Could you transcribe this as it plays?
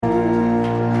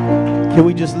Can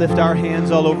we just lift our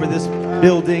hands all over this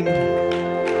building?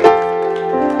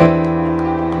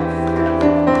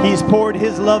 He's poured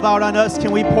His love out on us.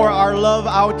 Can we pour our love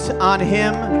out on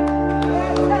Him?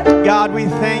 God, we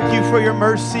thank You for Your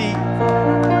mercy.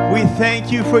 We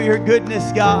thank You for Your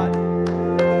goodness, God.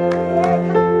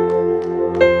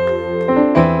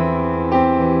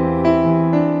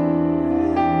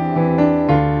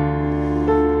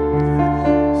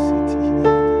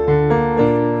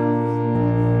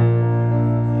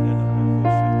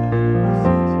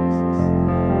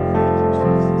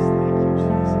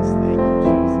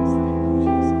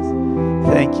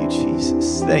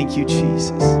 Thank you,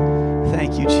 Jesus.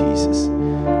 Thank you, Jesus.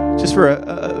 Just for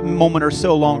a moment or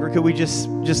so longer, could we just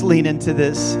lean into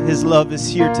this? His love is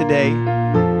here today.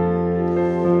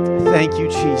 Thank you,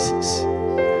 Jesus.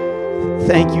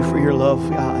 Thank You for Your love,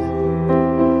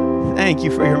 God. Thank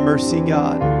You for Your mercy,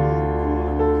 God.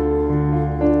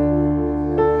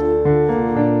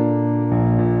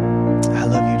 I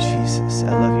love You, Jesus.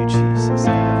 I love You, Jesus. I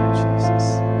love You, Jesus.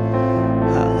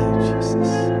 I love You,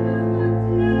 Jesus.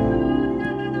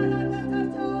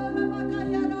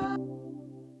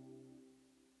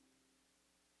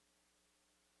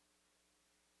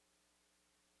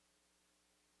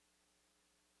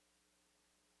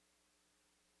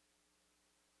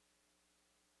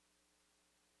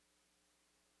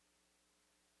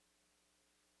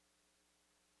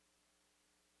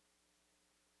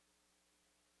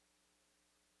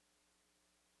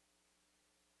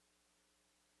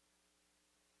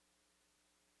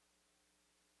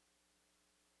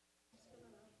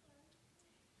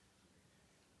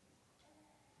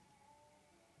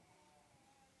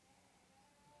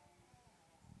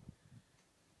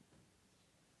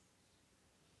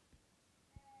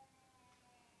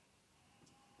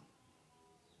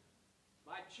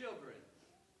 My children,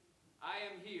 I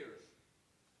am here.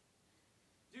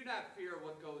 Do not fear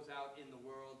what goes out in the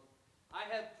world. I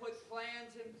have put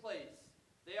plans in place.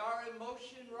 They are in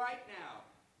motion right now.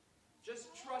 Just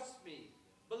trust me.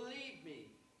 Believe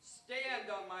me. Stand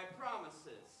on my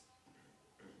promises.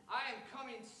 I am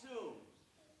coming soon,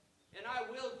 and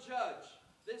I will judge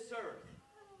this earth,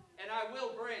 and I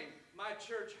will bring my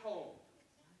church home.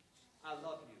 I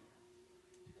love you.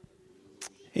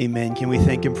 Amen. Can we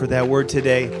thank Him for that word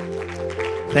today?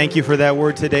 Thank You for that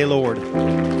word today, Lord.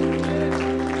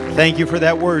 Thank You for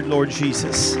that word, Lord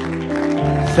Jesus.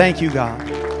 Thank You, God.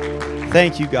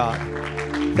 Thank You, God.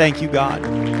 Thank You, God.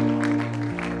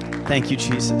 Thank You,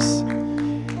 Jesus.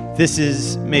 This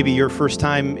is maybe your first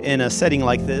time in a setting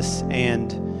like this,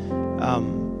 and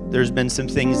there's been some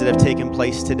things that have taken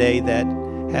place today that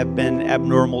have been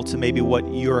abnormal to maybe what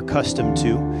you're accustomed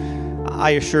to.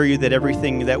 I assure you that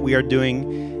everything that we are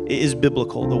doing is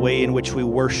biblical. The way in which we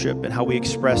worship and how we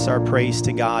express our praise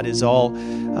to God is all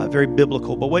very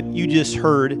biblical. But what you just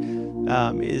heard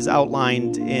is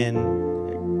outlined in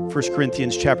 1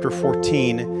 Corinthians chapter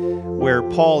 14, where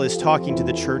Paul is talking to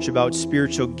the church about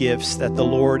spiritual gifts that the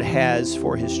Lord has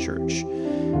for His church.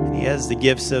 And He has the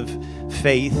gifts of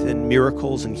faith and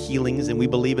miracles and healings, and we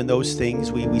believe in those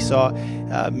things. We saw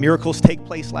miracles take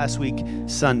place last week,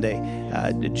 Sunday.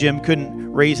 Jim couldn't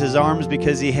raise his arms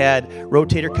because he had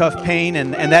rotator cuff pain,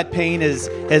 and that pain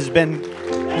has been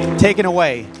taken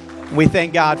away. We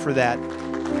thank God for that.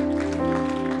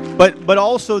 But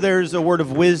also there's a word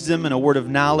of wisdom and a word of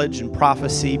knowledge and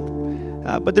prophecy.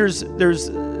 But there's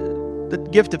the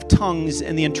gift of tongues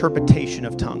and the interpretation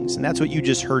of tongues, and that's what you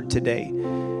just heard today.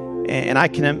 And I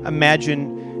can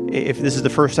imagine if this is the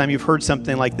first time you've heard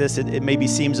something like this, it maybe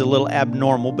seems a little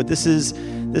abnormal, but this is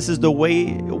the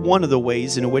way, one of the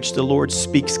ways in which the Lord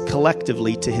speaks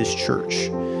collectively to His church.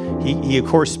 He of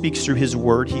course speaks through His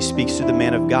word. He speaks through the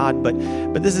man of God,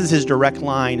 but this is His direct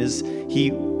line, is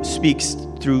He speaks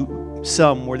through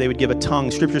some where they would give a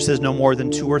tongue. Scripture says no more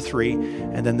than 2 or 3,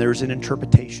 and then there's an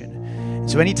interpretation. And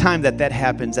so anytime that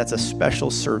happens, that's a special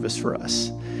service for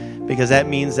us, because that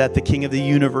means that the King of the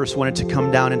universe wanted to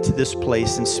come down into this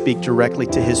place and speak directly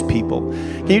to His people.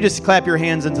 Can you just clap your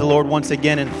hands unto the Lord once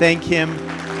again and thank Him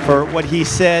for what He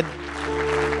said?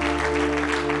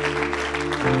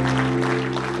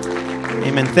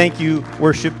 Amen. Thank you,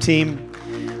 worship team.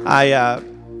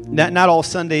 Not all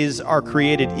Sundays are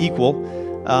created equal,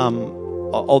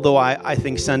 although I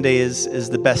think Sunday is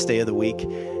the best day of the week.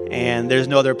 And there's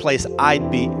no other place I'd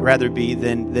rather be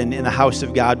than in the house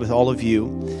of God with all of you.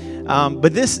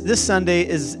 But this Sunday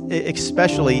is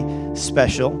especially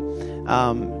special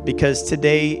because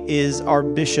today is our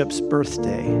bishop's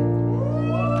birthday.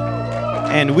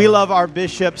 And we love our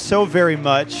bishop so very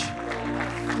much.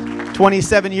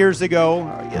 27 years ago,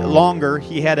 longer,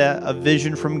 he had a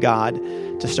vision from God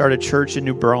to start a church in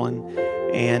New Berlin.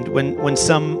 And when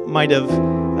some might have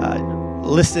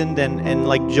listened and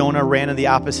like Jonah ran in the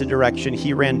opposite direction,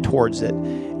 he ran towards it.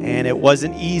 And it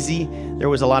wasn't easy. There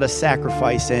was a lot of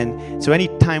sacrifice. And so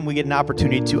anytime we get an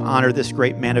opportunity to honor this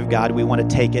great man of God, we want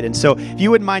to take it. And so if you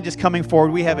wouldn't mind just coming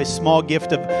forward, we have a small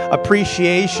gift of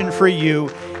appreciation for you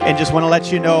and just want to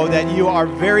let you know that you are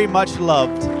very much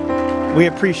loved. We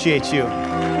appreciate you.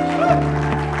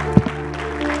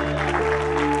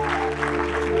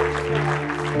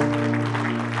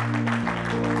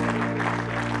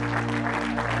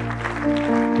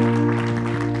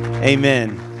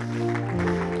 Amen.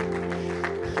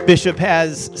 Bishop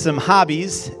has some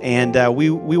hobbies, and we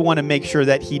want to make sure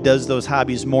that he does those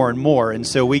hobbies more and more. And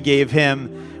so we gave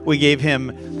him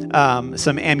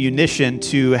some ammunition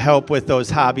to help with those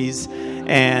hobbies,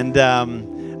 and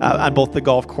on both the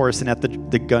golf course and at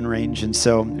the gun range. And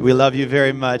so we love you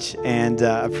very much and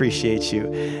appreciate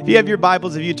you. If you have your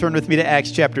Bibles, if you turn with me to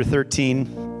Acts chapter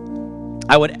 13,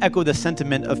 I would echo the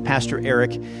sentiment of Pastor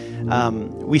Eric.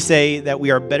 We say that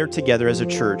we are better together as a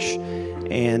church.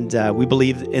 And we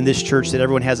believe in this church that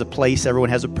everyone has a place, everyone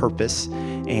has a purpose.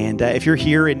 And if you're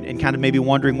here and kind of maybe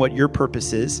wondering what your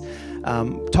purpose is,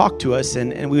 talk to us.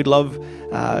 And we would love,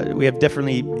 we have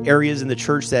definitely areas in the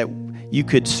church that you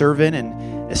could serve in,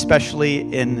 and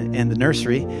especially in the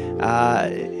nursery.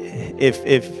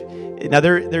 Now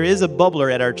there is a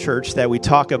bubbler at our church that we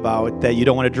talk about that you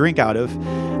don't want to drink out of.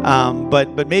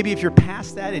 But maybe if you're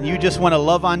past that and you just want to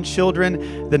love on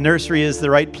children, the nursery is the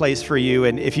right place for you.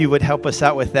 And if you would help us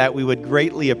out with that, we would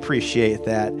greatly appreciate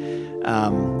that.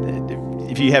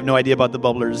 If you have no idea about the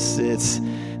bubblers,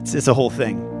 it's a whole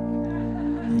thing.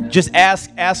 Just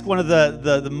ask one of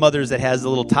the mothers that has the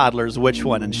little toddlers which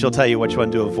one, and she'll tell you which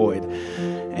one to avoid.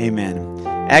 Amen.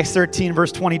 Acts 13,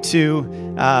 verse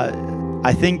 22.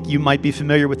 I think you might be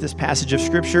familiar with this passage of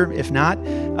Scripture. If not,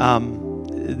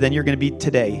 then you're going to be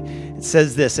today. It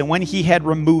says this: "And when he had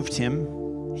removed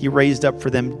him, he raised up for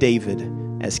them David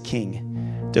as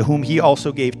king, to whom he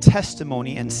also gave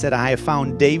testimony and said, I have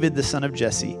found David the son of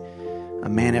Jesse, a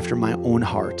man after my own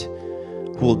heart,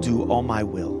 who will do all my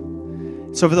will."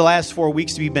 So for the last 4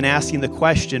 weeks, we've been asking the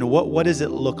question, what does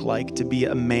it look like to be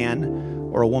a man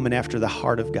or a woman after the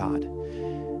heart of God?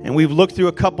 And we've looked through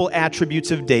a couple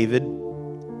attributes of David.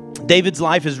 David's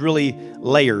life is really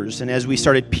layers, and as we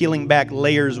started peeling back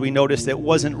layers, we noticed that it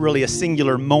wasn't really a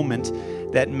singular moment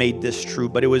that made this true,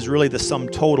 but it was really the sum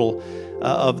total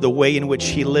of the way in which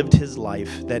he lived his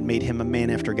life that made him a man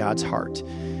after God's heart.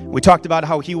 We talked about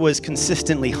how he was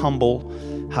consistently humble,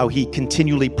 how he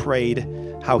continually prayed,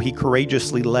 how he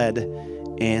courageously led,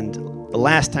 and the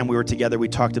last time we were together, we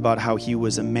talked about how he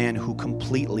was a man who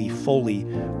completely, fully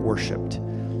worshiped.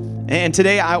 And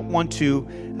today I want to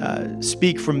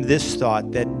speak from this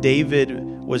thought that David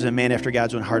was a man after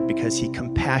God's own heart because he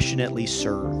compassionately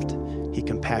served. He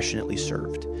compassionately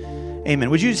served.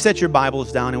 Amen. Would you set your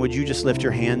Bibles down and would you just lift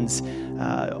your hands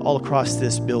all across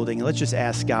this building? And let's just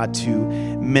ask God to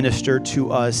minister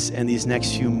to us in these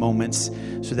next few moments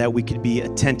so that we could be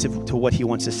attentive to what he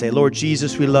wants to say. Lord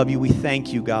Jesus, we love you. We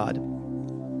thank you, God.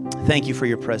 Thank you for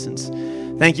your presence.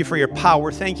 Thank you for your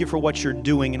power. Thank you for what you're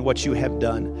doing and what you have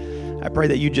done. I pray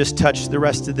that you just touch the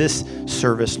rest of this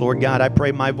service, Lord God. I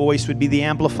pray my voice would be the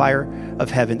amplifier of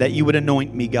heaven, that you would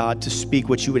anoint me, God, to speak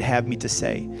what you would have me to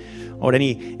say. Lord,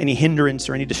 any hindrance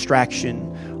or any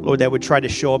distraction, Lord, that would try to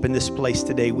show up in this place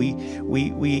today, we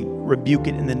rebuke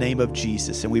it in the name of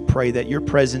Jesus. And we pray that your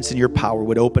presence and your power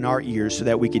would open our ears so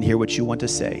that we can hear what you want to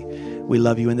say. We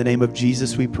love you. In the name of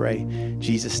Jesus, we pray. In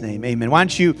Jesus' name, amen. Why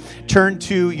don't you turn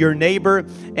to your neighbor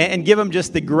and give him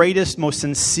just the greatest, most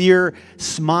sincere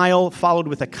smile followed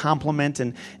with a compliment,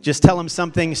 and just tell him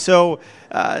something so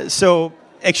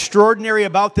extraordinary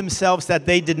about themselves that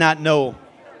they did not know.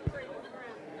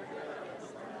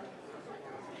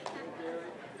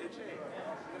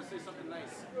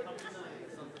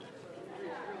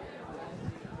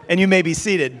 And you may be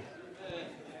seated.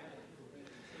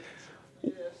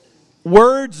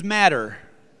 Words matter.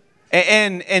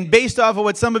 And based off of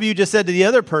what some of you just said to the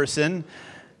other person,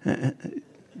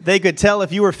 they could tell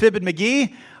if you were fibbing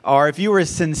McGee or if you were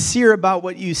sincere about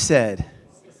what you said.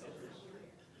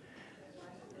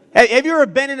 Have you ever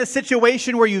been in a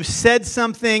situation where you've said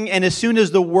something and as soon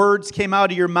as the words came out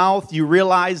of your mouth, you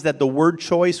realized that the word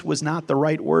choice was not the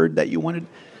right word that you wanted?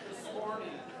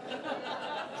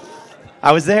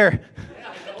 I was there.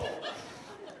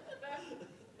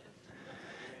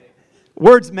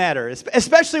 Words matter,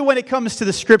 especially when it comes to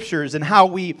the scriptures and how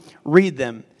we read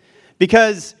them.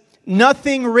 Because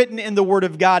nothing written in the Word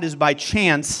of God is by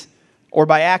chance or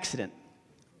by accident.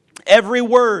 Every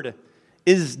word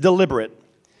is deliberate.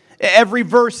 Every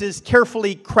verse is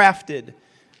carefully crafted.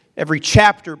 Every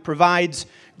chapter provides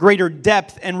greater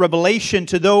depth and revelation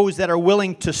to those that are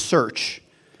willing to search.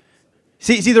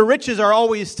 See, the riches are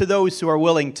always to those who are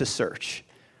willing to search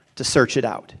it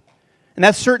out. And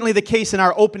that's certainly the case in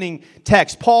our opening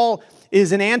text. Paul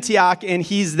is in Antioch, and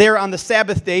he's there on the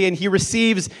Sabbath day, and he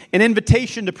receives an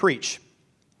invitation to preach.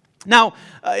 Now,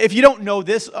 if you don't know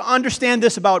this, understand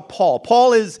this about Paul.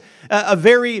 Paul is a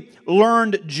very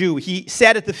learned Jew. He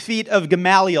sat at the feet of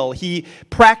Gamaliel. He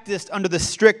practiced under the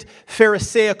strict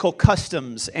Pharisaical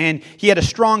customs, and he had a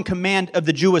strong command of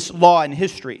the Jewish law and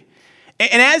history.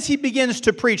 And as he begins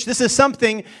to preach, this is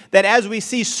something that as we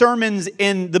see sermons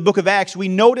in the book of Acts, we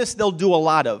notice they'll do a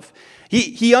lot of.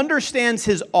 He understands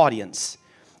his audience.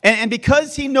 And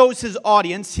because he knows his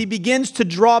audience, he begins to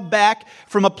draw back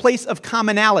from a place of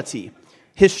commonality,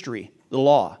 history, the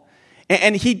law.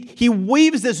 And he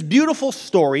weaves this beautiful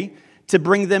story to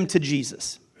bring them to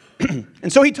Jesus.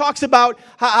 And so he talks about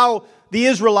how the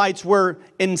Israelites were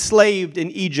enslaved in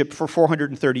Egypt for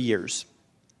 430 years.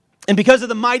 And because of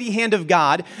the mighty hand of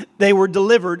God, they were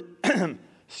delivered,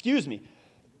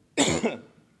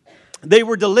 they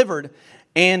were delivered,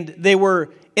 and they were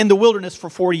in the wilderness for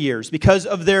 40 years because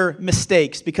of their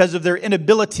mistakes, because of their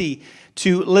inability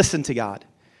to listen to God.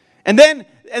 And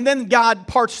then God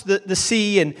parts the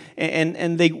sea,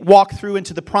 and they walk through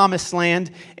into the promised land.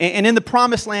 And in the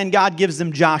promised land, God gives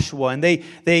them Joshua, and they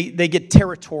get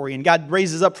territory, and God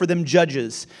raises up for them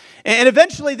judges. And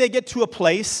eventually they get to a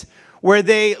place where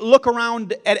they look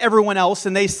around at everyone else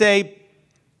and they say,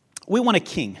 we want a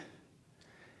king.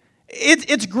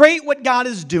 It's great what God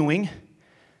is doing,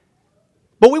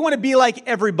 but we want to be like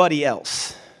everybody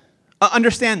else.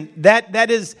 Understand, that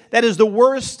is the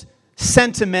worst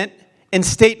sentiment and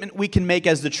statement we can make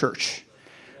as the church.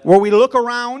 Where we look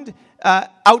around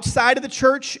outside of the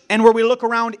church and where we look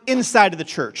around inside of the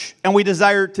church and we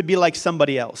desire to be like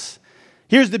somebody else.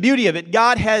 Here's the beauty of it.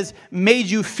 God has made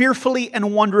you fearfully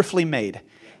and wonderfully made.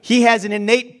 He has an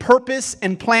innate purpose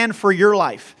and plan for your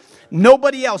life.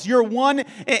 Nobody else. You're one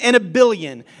in a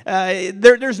billion.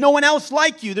 There's no one else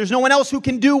like you. There's no one else who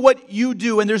can do what you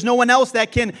do. And there's no one else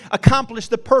that can accomplish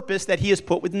the purpose that He has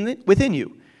put within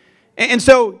you. And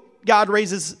so God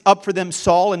raises up for them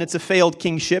Saul, and it's a failed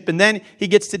kingship. And then He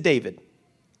gets to David.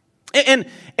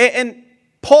 And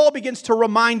Paul begins to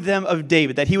remind them of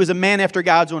David, that he was a man after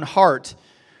God's own heart.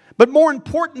 But more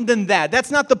important than that,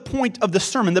 that's not the point of the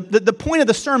sermon. The point of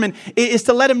the sermon is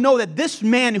to let him know that this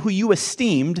man who you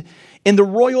esteemed, in the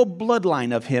royal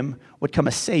bloodline of him would come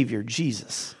a Savior,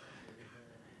 Jesus.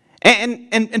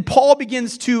 And Paul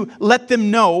begins to let them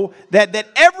know that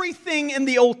everything in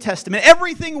the Old Testament,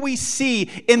 everything we see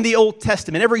in the Old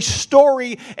Testament, every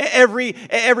story,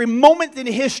 every moment in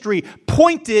history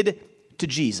pointed to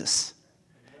Jesus.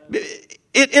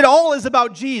 It all is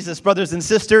about Jesus, brothers and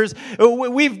sisters.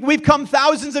 We've come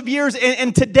thousands of years,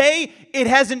 and today it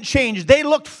hasn't changed. They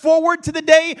looked forward to the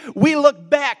day, we look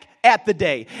back at the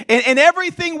day. And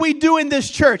everything we do in this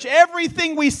church,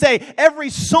 everything we say, every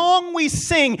song we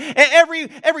sing,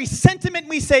 every sentiment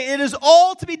we say, it is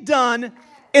all to be done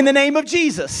in the name of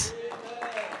Jesus.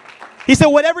 He said,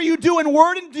 whatever you do in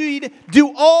word and deed,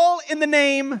 do all in the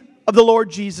name of the Lord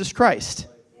Jesus Christ.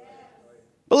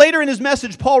 But later in his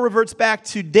message, Paul reverts back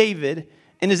to David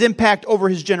and his impact over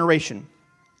his generation.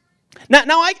 Now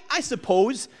I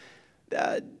suppose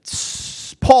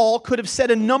Paul could have said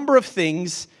a number of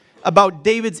things about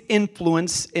David's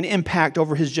influence and impact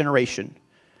over his generation.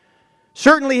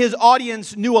 Certainly his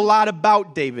audience knew a lot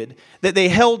about David, that they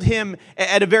held him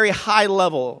at a very high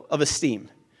level of esteem.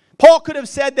 Paul could have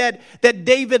said that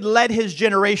David led his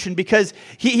generation because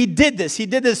he did this. He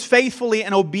did this faithfully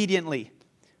and obediently.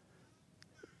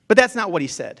 But that's not what he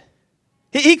said.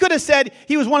 He could have said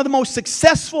he was one of the most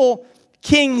successful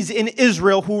kings in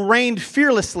Israel who reigned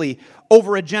fearlessly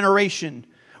over a generation,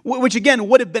 which again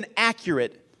would have been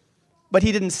accurate, but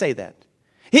he didn't say that.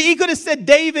 He could have said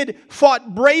David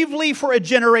fought bravely for a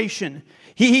generation.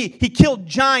 He killed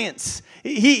giants.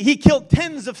 He killed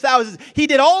tens of thousands. He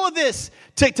did all of this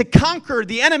to conquer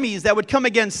the enemies that would come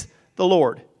against the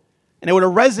Lord. And it would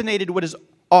have resonated with his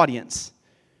audience.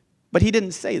 But he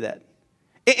didn't say that.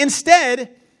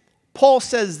 Instead, Paul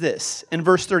says this in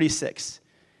verse 36.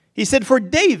 He said, for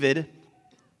David,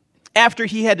 after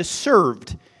he had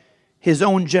served his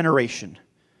own generation,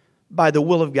 by the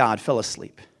will of God, fell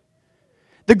asleep.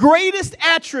 The greatest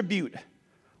attribute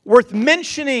worth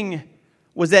mentioning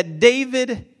was that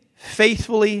David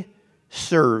faithfully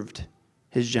served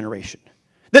his generation.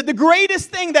 That the greatest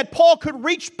thing that Paul could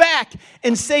reach back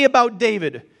and say about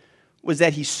David was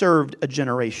that he served a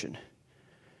generation.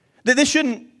 That this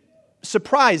shouldn't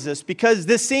surprise us because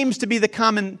this seems to be the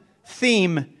common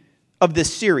theme of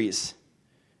this series.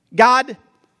 God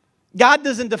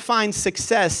doesn't define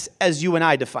success as you and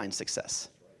I define success.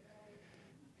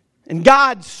 And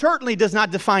God certainly does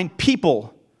not define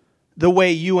people the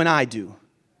way you and I do.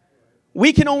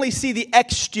 We can only see the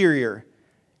exterior.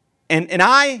 And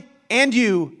I and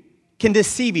you can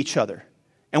deceive each other.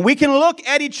 And we can look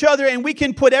at each other and we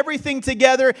can put everything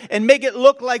together and make it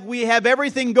look like we have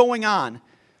everything going on.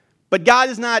 But God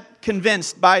is not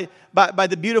convinced by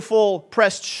the beautiful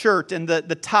pressed shirt and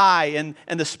the tie and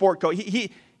the sport coat.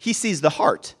 He sees the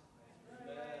heart.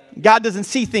 God doesn't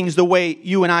see things the way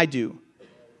you and I do.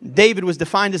 David was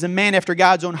defined as a man after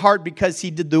God's own heart because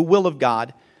he did the will of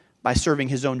God by serving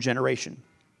his own generation.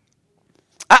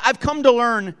 I've come to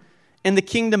learn in the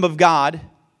kingdom of God,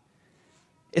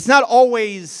 it's not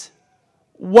always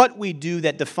what we do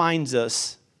that defines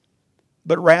us,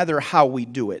 but rather how we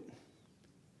do it.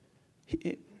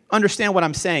 Understand what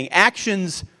I'm saying.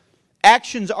 Actions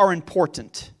are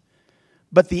important,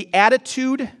 but the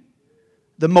attitude,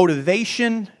 the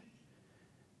motivation,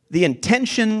 the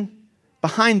intention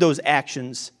behind those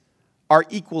actions are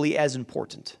equally as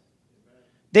important.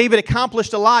 David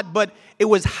accomplished a lot, but it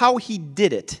was how he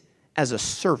did it as a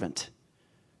servant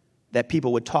that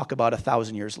people would talk about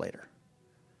 1,000 years later.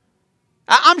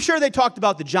 I'm sure they talked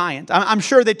about the giant. I'm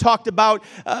sure they talked about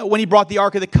when he brought the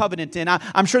Ark of the Covenant in.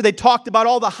 I'm sure they talked about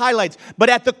all the highlights. But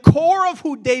at the core of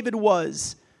who David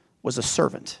was a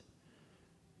servant.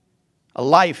 A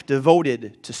life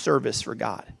devoted to service for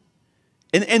God.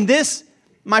 And this,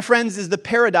 my friends, is the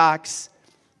paradox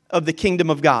of the kingdom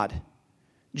of God.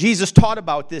 Jesus taught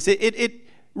about this. It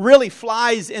really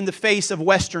flies in the face of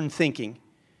Western thinking.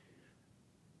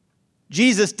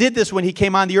 Jesus did this when he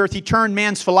came on the earth. He turned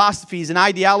man's philosophies and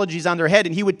ideologies on their head,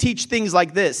 and he would teach things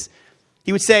like this.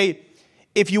 He would say,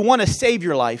 if you want to save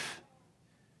your life,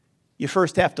 you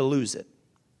first have to lose it.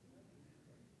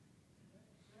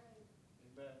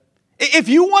 If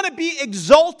you want to be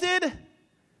exalted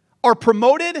or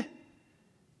promoted,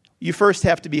 you first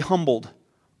have to be humbled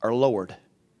or lowered.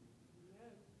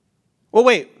 Well,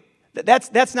 wait,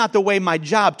 that's not the way my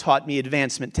job taught me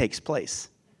advancement takes place.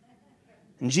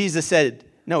 And Jesus said,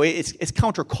 no, it's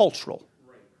countercultural.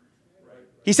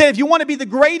 He said, if you want to be the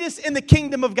greatest in the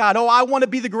kingdom of God, I want to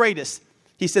be the greatest.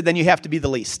 He said, then you have to be the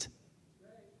least.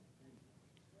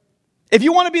 If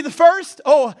you want to be the first,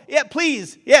 yeah,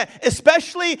 please. Yeah,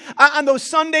 especially on those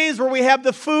Sundays where we have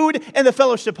the food in the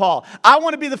fellowship hall. I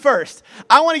want to be the first.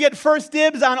 I want to get first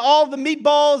dibs on all the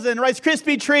meatballs and Rice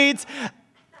Krispie treats.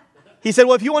 He said,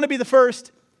 well, if you want to be the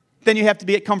first, then you have to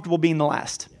be comfortable being the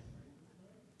last.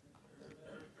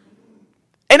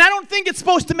 And I don't think it's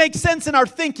supposed to make sense in our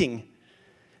thinking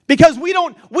because we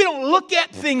don't look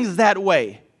at things that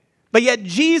way. But yet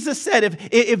Jesus said,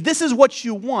 if this is what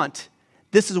you want,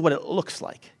 this is what it looks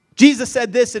like. Jesus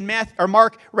said this in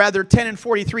Mark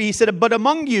 10:43. He said, but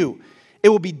among you, it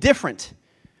will be different.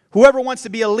 Whoever wants to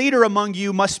be a leader among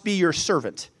you must be your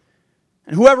servant.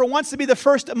 And whoever wants to be the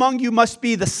first among you must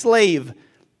be the slave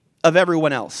of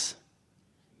everyone else.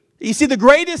 You see, the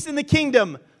greatest in the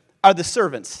kingdom are the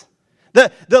servants.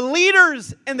 The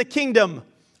leaders in the kingdom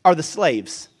are the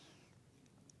slaves.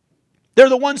 They're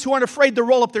the ones who aren't afraid to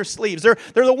roll up their sleeves. They're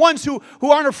the ones who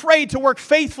aren't afraid to work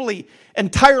faithfully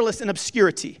and tireless in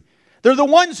obscurity. They're the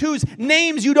ones whose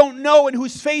names you don't know and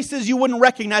whose faces you wouldn't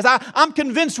recognize. I'm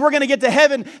convinced we're going to get to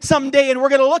heaven someday and we're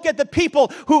going to look at the people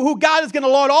who God is going to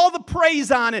laud all the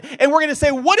praise on it. And we're going to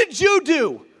say, what did you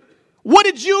do? What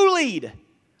did you lead?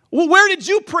 Well, where did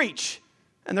you preach?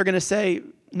 And they're going to say,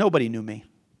 nobody knew me.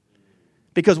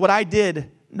 Because what I did,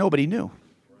 nobody knew.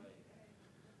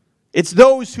 It's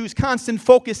those whose constant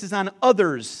focus is on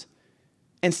others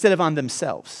instead of on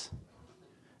themselves.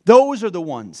 Those are the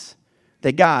ones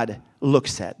that God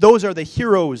looks at. Those are the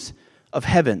heroes of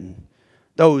heaven.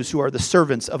 Those who are the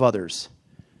servants of others.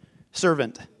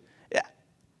 Servant. Yeah.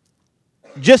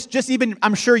 Just even,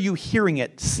 I'm sure you hearing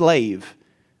it, slave.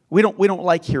 We don't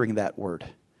like hearing that word.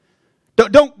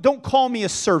 Don't call me a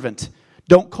servant.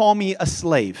 Don't call me a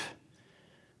slave.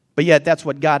 But yet that's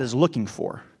what God is looking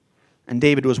for. And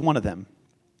David was one of them.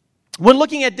 When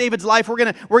looking at David's life, we're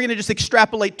gonna just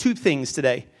extrapolate two things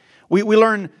today. We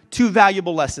learn two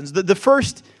valuable lessons. The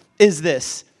first is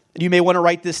this, and you may want to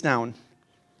write this down.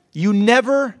 You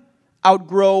never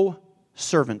outgrow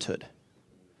servanthood.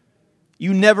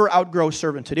 You never outgrow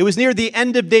servanthood. It was near the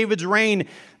end of David's reign,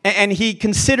 and he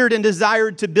considered and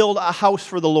desired to build a house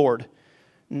for the Lord.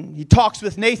 He talks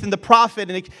with Nathan the prophet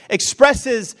and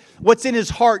expresses what's in his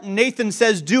heart. And Nathan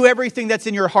says, do everything that's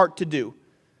in your heart to do.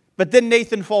 But then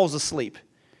Nathan falls asleep.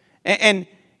 And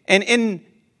in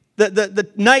the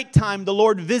nighttime, the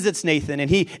Lord visits Nathan, and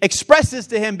he expresses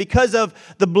to him, because of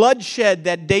the bloodshed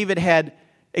that David had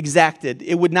exacted,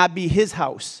 it would not be his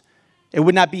house. It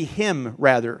would not be him,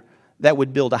 rather, that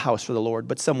would build a house for the Lord,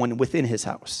 but someone within his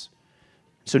house.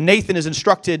 So Nathan is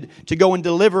instructed to go and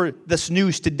deliver this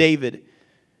news to David.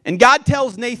 And God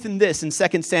tells Nathan this in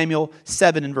 2 Samuel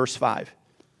 7 and verse 5.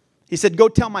 He said, "Go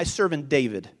tell my servant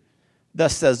David,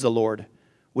 thus says the Lord,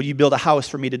 will you build a house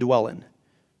for me to dwell in?"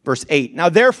 Verse 8, "Now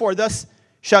therefore, thus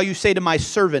shall you say to my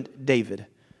servant David,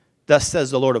 thus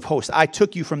says the Lord of hosts, I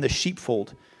took you from the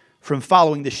sheepfold, from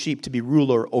following the sheep, to be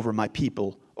ruler over my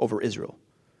people, over Israel."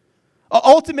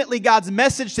 Ultimately, God's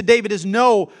message to David is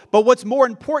no, but what's more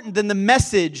important than the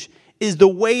message is the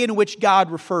way in which God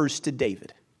refers to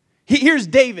David. Here's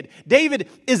David. David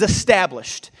is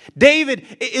established. David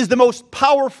is the most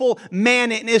powerful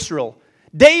man in Israel.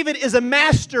 David is a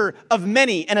master of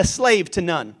many and a slave to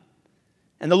none.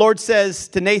 And the Lord says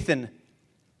to Nathan,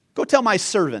 "Go tell my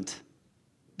servant,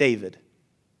 David.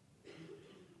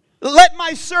 Let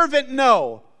my servant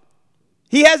know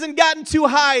he hasn't gotten too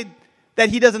high that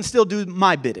he doesn't still do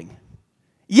my bidding.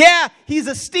 Yeah, he's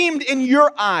esteemed in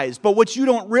your eyes, but what you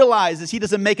don't realize is he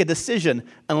doesn't make a decision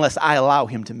unless I allow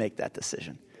him to make that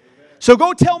decision. So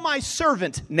go tell my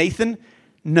servant, Nathan,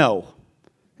 no."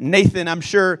 Nathan, I'm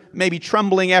sure, may be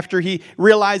trembling after he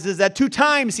realizes that 2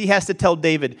 times he has to tell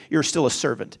David, "You're still a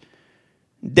servant."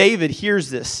 David hears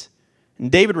this, and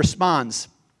David responds.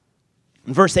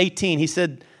 In verse 18, he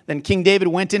said, "Then King David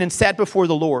went in and sat before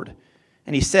the Lord,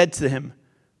 and he said to him,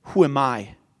 'Who am I,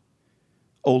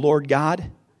 O Lord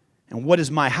God? And what is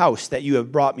my house that you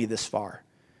have brought me this far?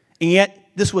 And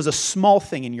yet this was a small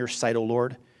thing in your sight, O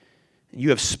Lord. And you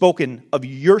have spoken of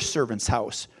your servant's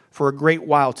house for a great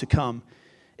while to come.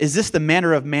 Is this the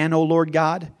manner of man, O Lord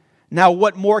God? Now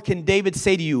what more can David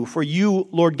say to you? For you,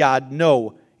 Lord God,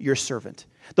 know your servant.'"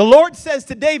 The Lord says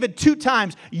to David 2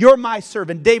 times, "You're my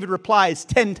servant." David replies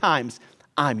 10 times,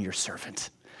 "I'm your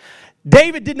servant."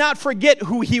 David did not forget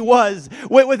who he was.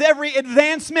 With every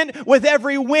advancement, with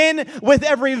every win, with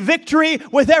every victory,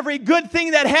 with every good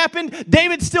thing that happened,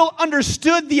 David still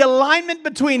understood the alignment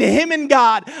between him and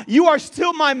God. "You are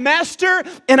still my master,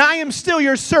 and I am still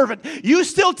your servant. You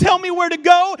still tell me where to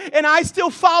go, and I still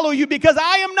follow you, because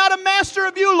I am not a master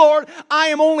of you, Lord. I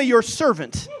am only your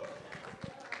servant."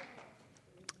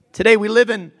 Today we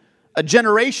live in a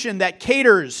generation that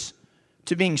caters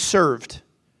to being served.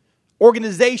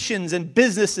 Organizations and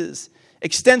businesses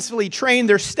extensively train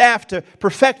their staff to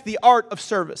perfect the art of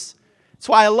service. That's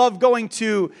why I love going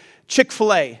to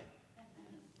Chick-fil-A.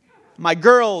 My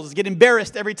girls get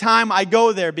embarrassed every time I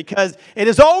go there, because it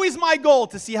is always my goal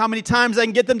to see how many times I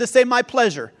can get them to say "my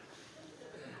pleasure."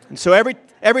 And so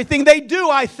everything they do,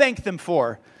 I thank them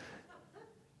for.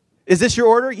 "Is this your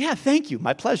order?" "Yeah, thank you.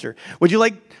 My pleasure." "Would you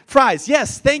like fries?"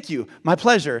 "Yes, thank you. My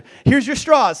pleasure." "Here's your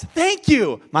straws." "Thank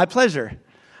you. My pleasure."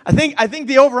 I think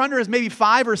the over-under is maybe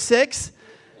 5 or 6.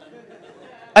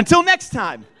 Until next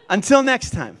time.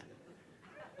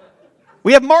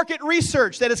 We have market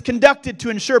research that is conducted to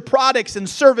ensure products and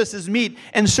services meet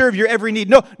and serve your every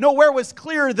need. Nowhere was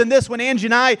clearer than this when Angie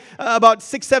and I, about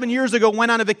 6-7 years ago,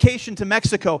 went on a vacation to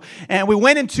Mexico. And we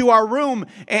went into our room,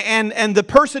 and the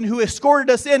person who escorted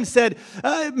us in said,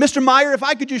 "Mr. Meyer, if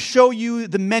I could just show you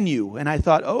the menu." And I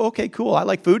thought, "Oh, okay, cool. I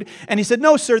like food." And he said,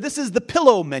 "No, sir, this is the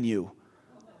pillow menu."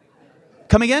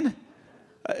 "Come again?"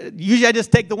 Usually I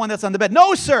just take the one that's on the bed.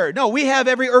 "No, sir. No, we have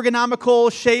every ergonomical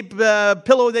shape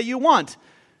pillow that you want."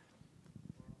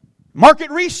 Market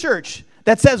research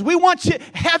that says we want you,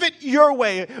 have it your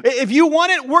way. If you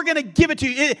want it, we're going to give it to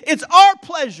you. It's our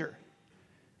pleasure.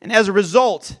 And as a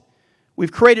result,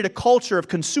 we've created a culture of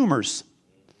consumers.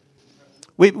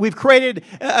 We've created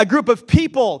a group of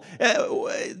people.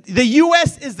 The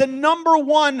U.S. is the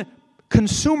 #1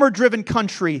 consumer-driven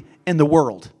country in the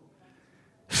world.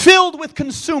 Filled with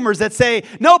consumers that say,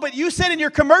 "No, but you said in your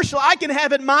commercial, I can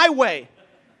have it my way."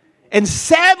 And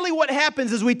sadly, what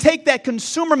happens is we take that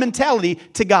consumer mentality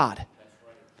to God.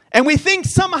 And we think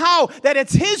somehow that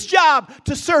it's His job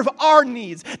to serve our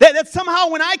needs. That somehow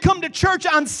when I come to church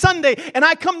on Sunday and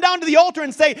I come down to the altar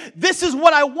and say, "This is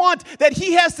what I want," that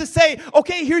He has to say,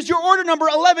 "Okay, here's your order number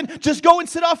 11. Just go and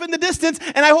sit off in the distance,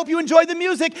 and I hope you enjoy the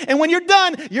music. And when you're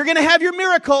done, you're going to have your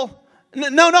miracle."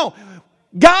 No.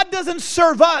 God doesn't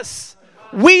serve us.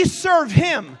 We serve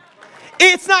Him.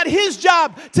 It's not His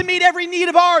job to meet every need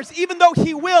of ours, even though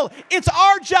He will. It's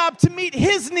our job to meet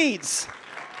His needs.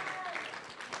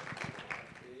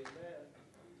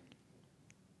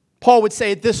 Paul would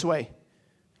say it this way.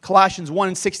 Colossians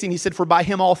 1:16, he said, "For by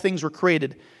Him all things were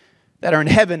created, that are in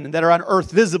heaven and that are on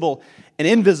earth, visible and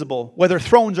invisible, whether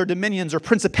thrones or dominions or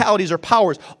principalities or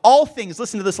powers. All things,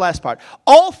 listen to this last part,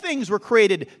 all things were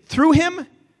created through him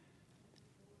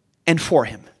and for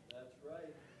him.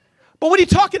 But what are you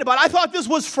talking about? I thought this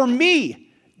was for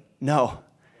me. No,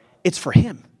 it's for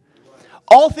him.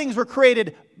 All things were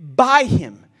created by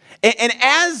him. And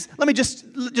as, let me just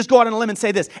go out on a limb and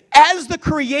say this. As the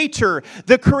creator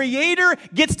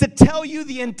gets to tell you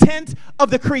the intent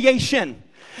of the creation.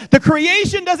 The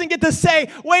creation doesn't get to say,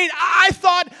 wait, I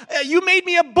thought you made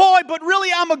me a boy, but really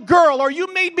I'm a girl. Or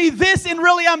you made me this and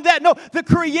really I'm that. No, the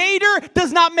creator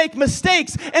does not make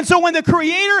mistakes. And so when the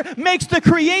creator makes the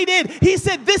created, he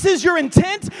said, this is your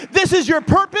intent. This is your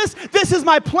purpose. This is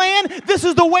my plan. This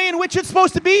is the way in which it's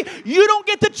supposed to be. You don't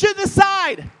get to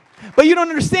decide. But you don't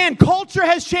understand. Culture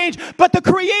has changed, but the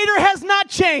creator has not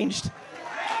changed.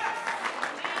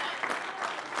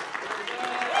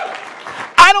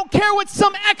 I don't care what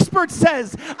some expert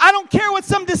says. I don't care what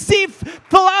some deceived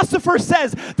philosopher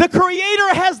says. The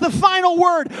Creator has the final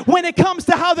word when it comes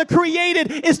to how the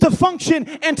created is to function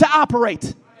and to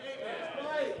operate.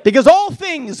 Because all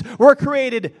things were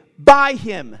created by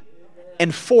Him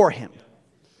and for Him.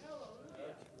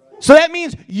 So that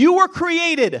means you were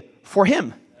created for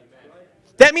Him.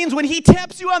 That means when He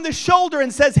taps you on the shoulder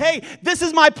and says, hey, this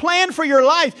is my plan for your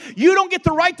life, you don't get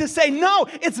the right to say, no,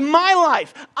 it's my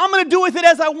life. I'm going to do with it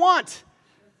as I want.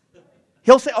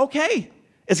 He'll say, okay,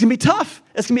 it's going to be tough.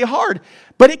 It's going to be hard.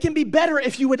 But it can be better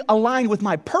if you would align with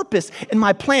my purpose and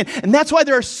my plan. And that's why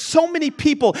there are so many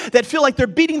people that feel like they're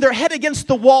beating their head against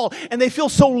the wall. And they feel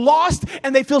so lost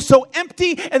and they feel so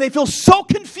empty and they feel so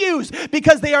confused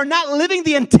because they are not living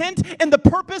the intent and the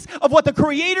purpose of what the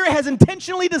Creator has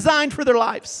intentionally designed for their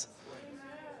lives.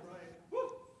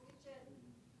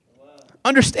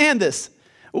 Understand this.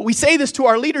 We say this to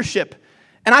our leadership.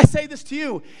 And I say this to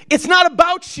you. It's not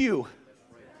about you.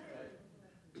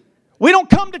 We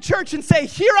don't come to church and say,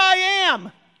 here I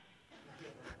am.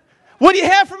 What do you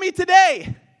have for me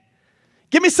today?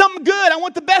 Give me something good. I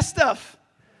want the best stuff.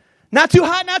 Not too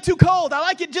hot, not too cold. I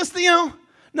like it just,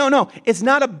 No, it's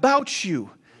not about you.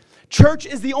 Church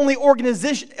is the only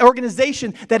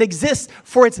organization that exists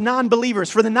for its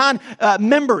non-believers, for the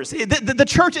non-members. The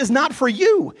church is not for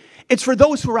you. It's for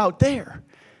those who are out there.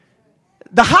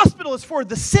 The hospital is for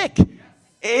the sick.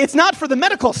 It's not for the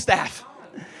medical staff.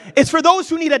 It's for those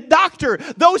who need a doctor,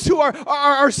 those who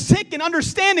are sick and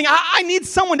understanding. I need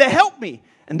someone to help me.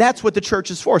 And that's what the church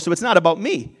is for. So it's not about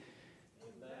me.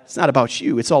 It's not about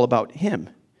you. It's all about Him.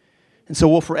 And so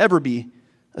we'll forever be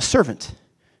a servant.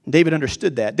 And David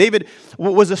understood that. David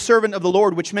was a servant of the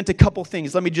Lord, which meant a couple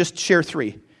things. Let me just share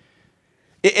three.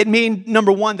 It meant,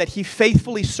 number one, that he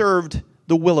faithfully served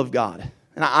the will of God.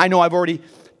 And I know I've already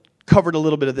covered a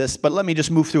little bit of this, but let me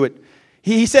just move through it.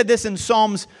 He said this in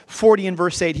Psalms 40 and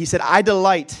verse 8. He said, I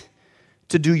delight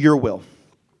to do your will.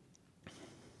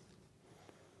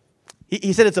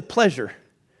 He said it's a pleasure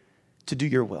to do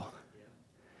your will.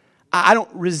 I don't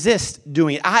resist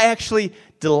doing it. I actually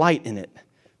delight in it.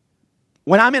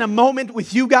 When I'm in a moment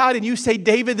with you, God, and you say,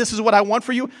 David, this is what I want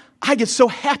for you, I get so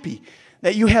happy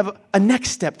that you have a next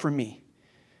step for me.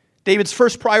 David's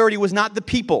first priority was not the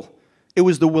people. It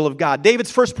was the will of God.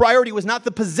 David's first priority was not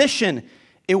the position.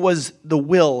 It was the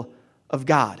will of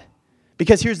God.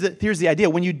 Because here's the idea.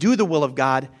 When you do the will of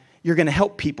God, you're going to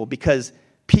help people because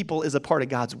people is a part of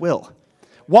God's will.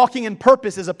 Walking in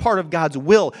purpose is a part of God's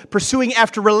will. Pursuing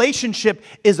after relationship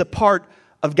is a part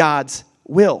of God's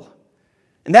will.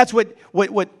 And that's what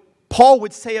Paul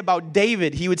would say about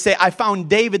David. He would say, I found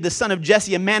David, the son of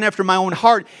Jesse, a man after my own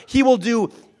heart. He will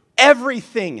do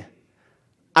everything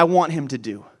I want him to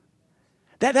do.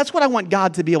 That's what I want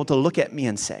God to be able to look at me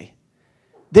and say.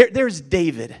 There's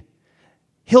David.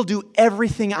 He'll do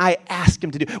everything I ask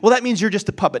him to do. Well, that means you're just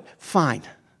a puppet. Fine.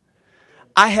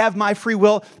 I have my free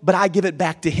will, but I give it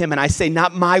back to him. And I say,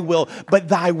 not my will, but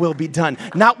thy will be done.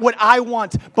 Not what I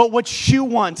want, but what you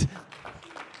want.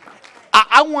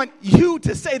 I want you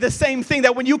to say the same thing,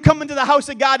 that when you come into the house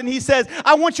of God and he says,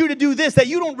 I want you to do this, that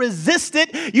you don't resist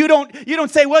it. You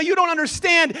don't say, well, you don't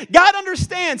understand. God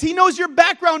understands. He knows your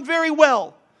background very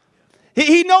well.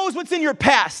 He knows what's in your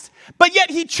past, but yet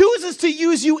he chooses to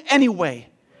use you anyway.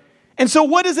 And so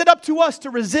what is it up to us to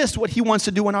resist what he wants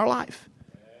to do in our life?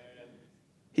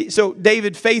 So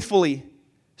David faithfully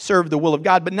served the will of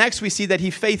God, but next we see that he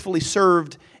faithfully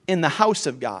served in the house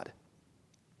of God.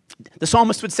 The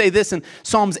psalmist would say this in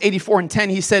Psalms 84 and 10.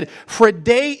 He said, for a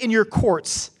day in your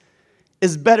courts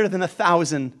is better than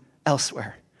 1,000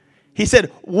 elsewhere. He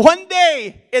said, one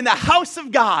day in the house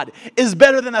of God is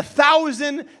better than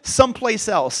 1,000 someplace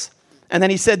else. And then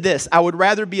he said this, I would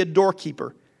rather be a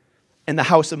doorkeeper in the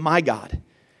house of my God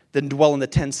than dwell in the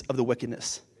tents of the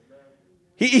wickedness.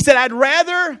 He said, I'd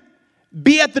rather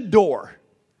be at the door.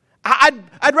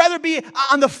 I'd rather be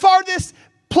on the farthest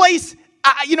place.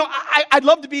 I'd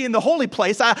love to be in the holy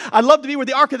place. I'd love to be where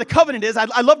the Ark of the Covenant is.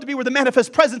 I'd love to be where the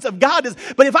manifest presence of God is.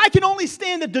 But if I can only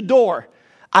stand at the door,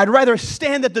 I'd rather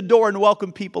stand at the door and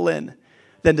welcome people in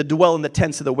than to dwell in the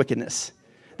tents of the wickedness.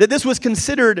 That this was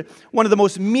considered one of the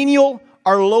most menial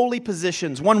or lowly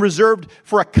positions, one reserved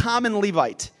for a common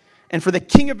Levite. And for the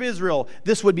king of Israel,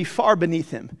 this would be far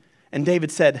beneath him. And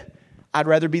David said, I'd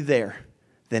rather be there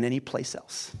than any place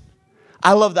else.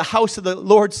 I love the house of the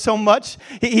Lord so much.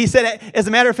 He said, as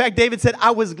a matter of fact, David said,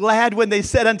 I was glad when they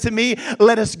said unto me,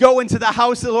 let us go into the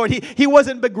house of the Lord. He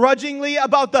wasn't begrudgingly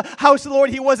about the house of the Lord.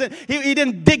 He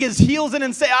didn't dig his heels in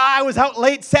and say, I was out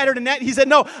late Saturday night. He said,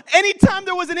 no, anytime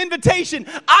there was an invitation,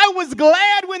 I was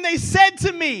glad when they said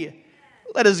to me,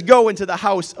 let us go into the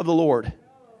house of the Lord.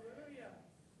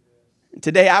 And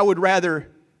today, I would rather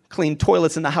clean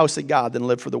toilets in the house of God than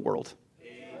live for the world.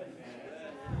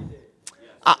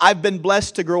 I've been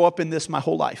blessed to grow up in this my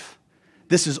whole life.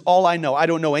 This is all I know. I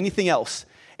don't know anything else.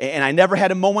 And I never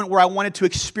had a moment where I wanted to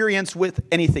experience with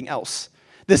anything else.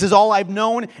 This is all I've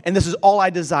known, and this is all I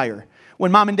desire.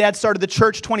 When Mom and Dad started the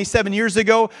church 27 years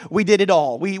ago, we did it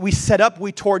all. We set up,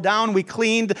 we tore down, we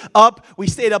cleaned up, we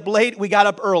stayed up late, we got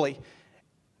up early.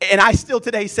 And I still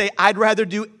today say, I'd rather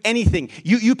do anything.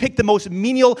 You pick the most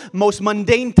menial, most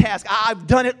mundane task. I've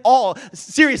done it all.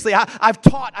 Seriously, I've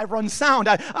taught, I've run sound,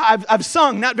 I've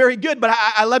sung, not very good, but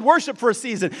I led worship for a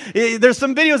season. There's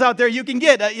some videos out there you can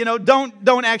get.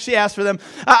 Don't actually ask for them.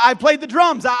 I played the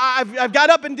drums. I've got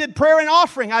up and did prayer and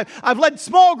offering. I've led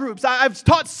small groups. I've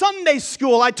taught Sunday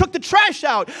school. I took the trash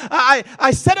out. I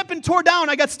set up and tore down.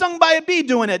 I got stung by a bee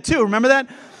doing it too. Remember that?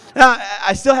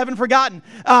 I still haven't forgotten.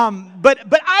 But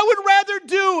I would rather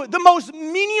do the most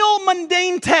menial,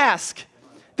 mundane task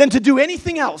than to do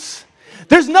anything else.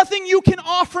 There's nothing you can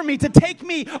offer me to take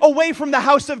me away from the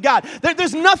house of God.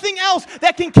 There's nothing else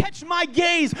that can catch my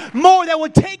gaze more that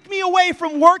would take me away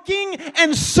from working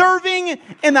and serving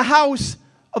in the house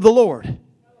of the Lord.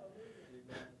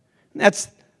 That's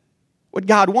what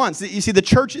God wants. You see, the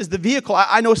church is the vehicle.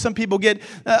 I know some people get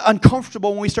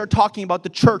uncomfortable when we start talking about the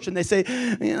church, and they say,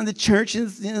 the church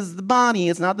is the body,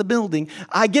 it's not the building.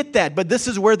 I get that, but this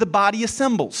is where the body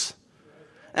assembles.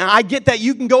 And I get that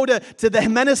you can go to the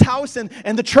Jimenez house and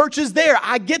the church is there.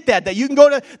 I get that you can go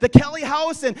to the Kelly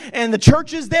house and the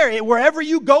church is there. Wherever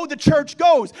you go, the church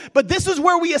goes. But this is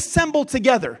where we assemble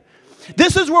together.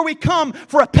 This is where we come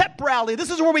for a pep rally.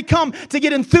 This is where we come to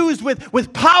get enthused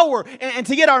with power and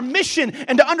to get our mission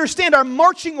and to understand our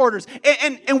marching orders.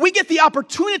 And we get the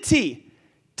opportunity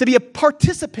to be a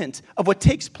participant of what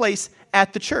takes place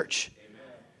at the church.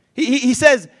 He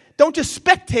says, don't just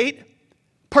spectate,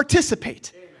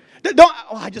 participate.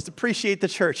 I just appreciate the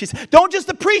church. He says, don't just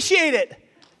appreciate it,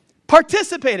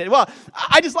 participate it. Well,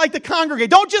 I just like to congregate.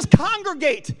 Don't just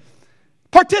congregate.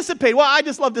 Participate. Well, I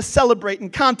just love to celebrate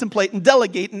and contemplate and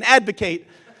delegate and advocate.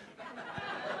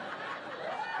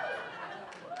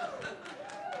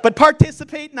 But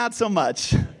participate, not so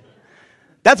much.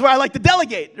 That's where I like to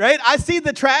delegate, right? I see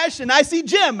the trash and I see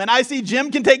Jim, and I see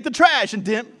Jim can take the trash.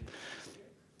 And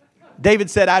David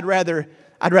said, I'd rather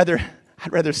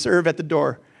serve at the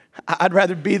door. I'd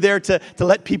rather be there to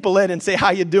let people in and say,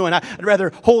 how you doing? I'd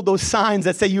rather hold those signs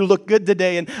that say you look good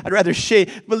today. And I'd rather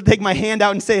take my hand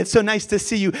out and say, it's so nice to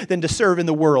see you, than to serve in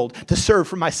the world, to serve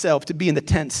for myself, to be in the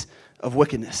tents of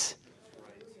wickedness.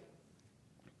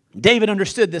 David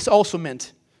understood this also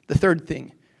meant the third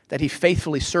thing, that he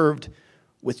faithfully served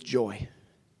with joy.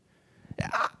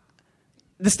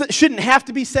 This shouldn't have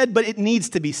to be said, but it needs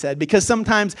to be said, because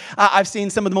sometimes I've seen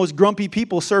some of the most grumpy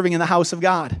people serving in the house of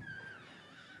God.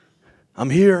 I'm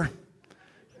here.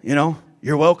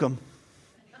 You're welcome.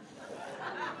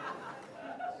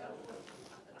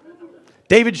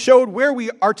 David showed where we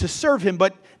are to serve him,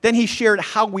 but then he shared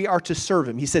how we are to serve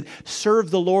him. He said, serve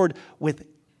the Lord with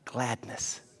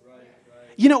gladness.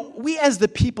 We as the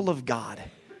people of God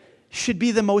should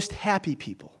be the most happy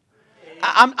people.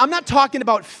 I'm not talking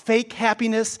about fake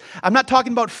happiness. I'm not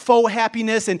talking about faux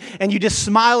happiness and you just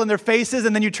smile in their faces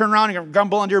and then you turn around and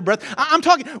grumble under your breath. I'm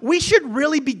talking, we should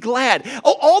really be glad.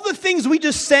 All the things we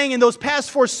just sang in those past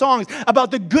 4 songs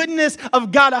about the goodness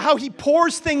of God, how he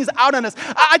pours things out on us.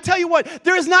 I tell you what,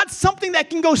 there is not something that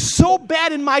can go so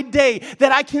bad in my day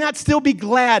that I cannot still be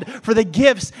glad for the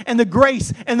gifts and the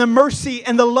grace and the mercy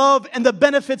and the love and the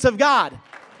benefits of God.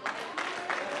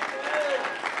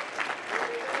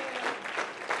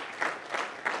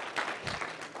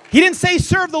 He didn't say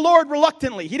serve the Lord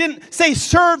reluctantly. He didn't say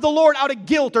serve the Lord out of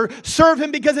guilt or serve him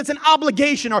because it's an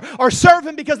obligation or serve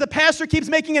him because the pastor keeps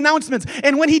making announcements.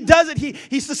 And when he does it,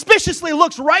 he suspiciously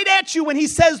looks right at you when he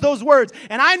says those words.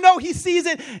 And I know he sees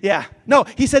it. Yeah. No,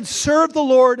 he said serve the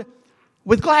Lord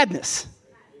with gladness.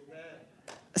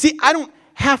 See, I don't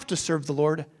have to serve the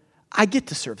Lord. I get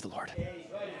to serve the Lord.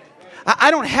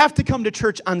 I don't have to come to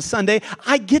church on Sunday.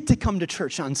 I get to come to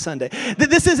church on Sunday.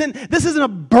 This isn't a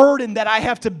burden that I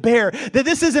have to bear.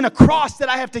 This isn't a cross that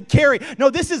I have to carry. No,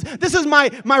 this is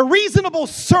my reasonable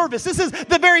service. This is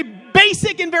the very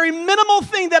basic and very minimal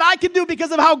thing that I can do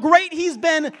because of how great he's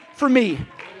been for me.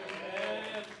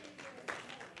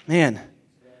 Man,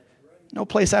 no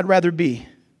place I'd rather be.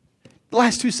 The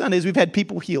last 2 Sundays we've had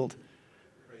people healed.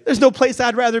 There's no place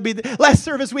I'd rather be. Last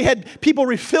service, we had people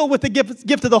refilled with the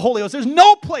gift of the Holy Ghost. There's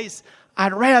no place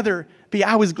I'd rather be.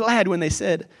 I was glad when they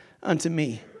said unto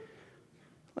me,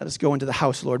 let us go into the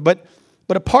house, Lord. But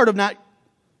a part of not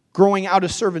growing out of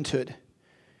servanthood,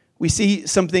 we see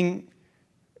something,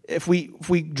 if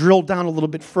we drill down a little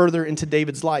bit further into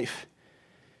David's life,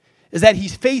 is that he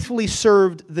faithfully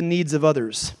served the needs of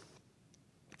others.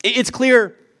 It's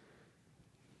clear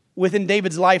within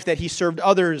David's life that he served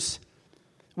others.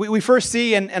 We first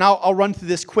see, and I'll run through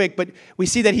this quick, but we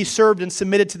see that he served and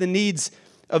submitted to the needs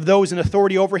of those in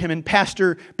authority over him. And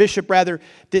Bishop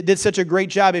did such a great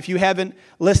job. If you haven't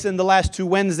listened the last 2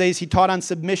 Wednesdays, he taught on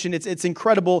submission. It's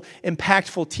incredible,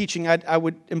 impactful teaching. I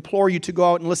would implore you to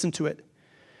go out and listen to it.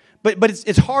 But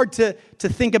it's hard to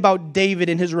think about David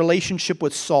and his relationship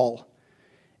with Saul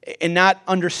and not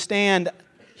understand,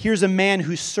 here's a man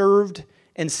who served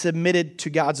and submitted to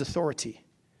God's authority.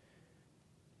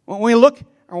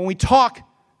 When we talk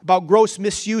about gross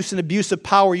misuse and abuse of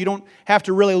power, you don't have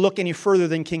to really look any further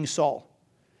than King Saul.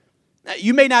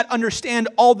 You may not understand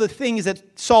all the things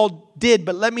that Saul did,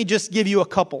 but let me just give you a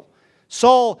couple.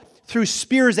 Saul threw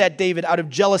spears at David out of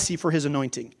jealousy for his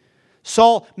anointing.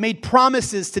 Saul made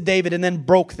promises to David and then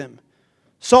broke them.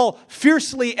 Saul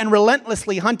fiercely and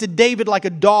relentlessly hunted David like a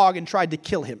dog and tried to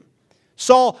kill him.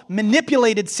 Saul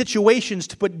manipulated situations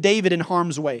to put David in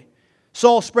harm's way.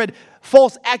 Saul spread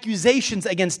false accusations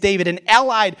against David and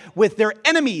allied with their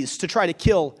enemies to try to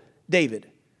kill David.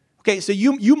 Okay, so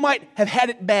you might have had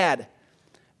it bad,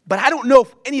 but I don't know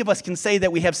if any of us can say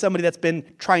that we have somebody that's been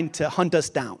trying to hunt us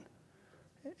down.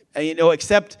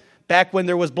 Except back when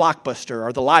there was Blockbuster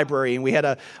or the library and we had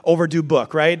an overdue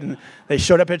book, right? And they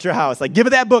showed up at your house, like, give it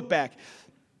that book back.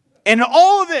 And in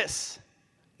all of this,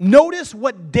 notice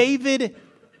what David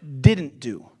didn't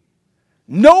do.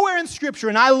 Nowhere in Scripture,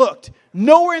 and I looked,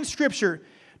 nowhere in Scripture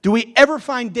do we ever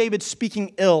find David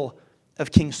speaking ill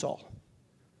of King Saul.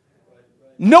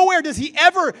 Nowhere does he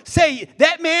ever say,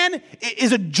 that man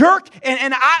is a jerk,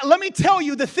 and let me tell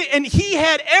you, and he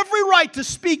had every right to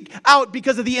speak out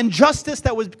because of the injustice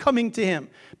that was coming to him.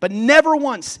 But never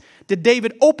once did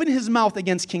David open his mouth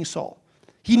against King Saul.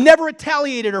 He never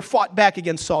retaliated or fought back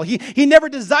against Saul. He never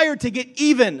desired to get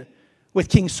even with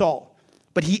King Saul.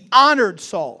 But he honored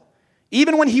Saul.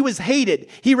 Even when he was hated,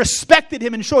 he respected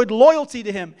him and showed loyalty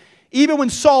to him, even when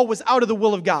Saul was out of the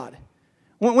will of God.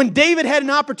 When David had an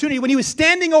opportunity, when he was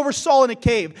standing over Saul in a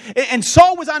cave, and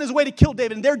Saul was on his way to kill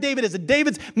David, and there David is, and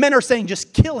David's men are saying,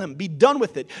 just kill him, be done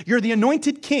with it. You're the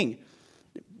anointed king.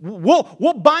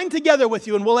 We'll bind together with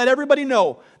you, and we'll let everybody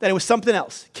know that it was something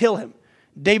else. Kill him.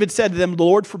 David said to them, the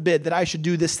Lord forbid that I should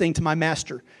do this thing to my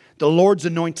master, the Lord's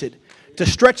anointed, to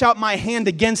stretch out my hand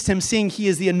against him, seeing he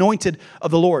is the anointed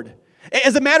of the Lord.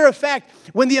 As a matter of fact,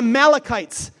 when the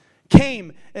Amalekites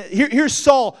came, here's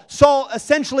Saul. Saul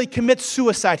essentially commits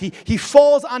suicide. He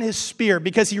falls on his spear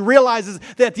because he realizes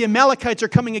that the Amalekites are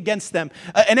coming against them.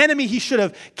 An enemy he should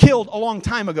have killed a long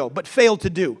time ago, but failed to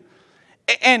do.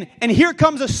 And here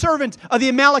comes a servant of the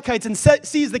Amalekites and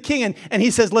sees the king, and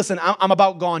he says, listen, I'm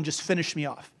about gone, just finish me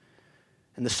off.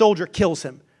 And the soldier kills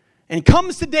him and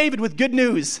comes to David with good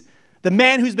news. The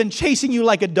man who's been chasing you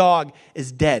like a dog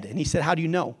is dead. And he said, how do you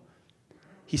know?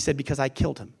 He said, because I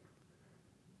killed him.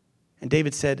 And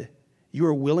David said, you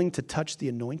are willing to touch the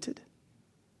anointed?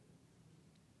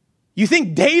 You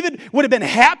think David would have been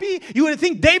happy? You would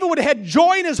think David would have had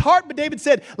joy in his heart? But David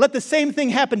said, let the same thing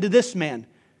happen to this man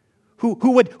who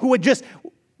would just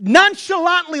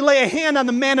nonchalantly lay a hand on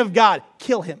the man of God.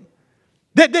 Kill him.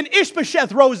 Then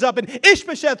Ishbosheth rose up, and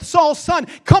Ishbosheth, Saul's son,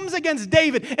 comes against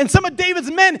David. And some of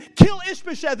David's men kill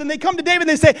Ishbosheth. And they come to David and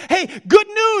they say, hey, good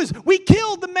news, we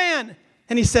killed the man.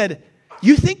 And he said,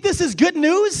 you think this is good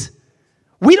news?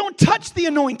 We don't touch the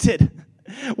anointed.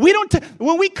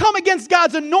 When we come against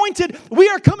God's anointed, we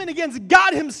are coming against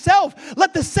God himself.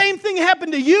 Let the same thing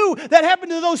happen to you that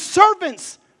happened to those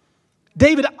servants.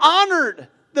 David honored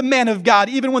the man of God,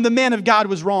 even when the man of God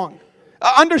was wrong.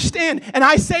 Understand, and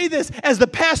I say this as the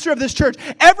pastor of this church,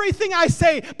 everything I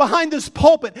say behind this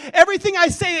pulpit, everything I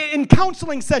say in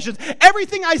counseling sessions,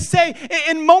 everything I say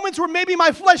in moments where maybe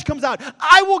my flesh comes out,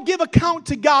 I will give account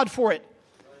to God for it.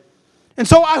 And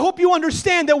so I hope you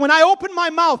understand that when I open my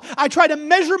mouth, I try to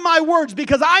measure my words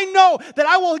because I know that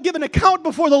I will give an account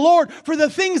before the Lord for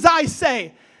the things I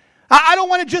say. I don't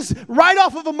want to just write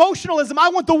off of emotionalism. I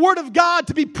want the Word of God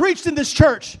to be preached in this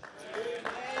church.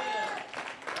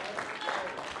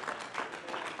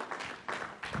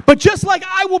 But just like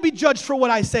I will be judged for what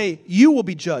I say, you will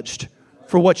be judged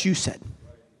for what you said.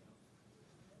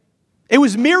 It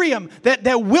was Miriam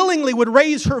that willingly would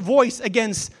raise her voice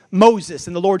against Moses,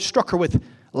 and the Lord struck her with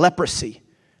leprosy,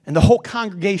 and the whole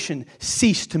congregation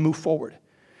ceased to move forward.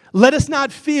 Let us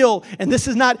not feel, and this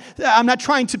is not, I'm not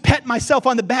trying to pat myself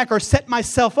on the back or set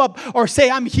myself up or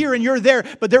say I'm here and you're there,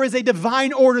 but there is a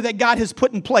divine order that God has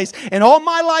put in place. And all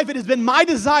my life it has been my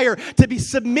desire to be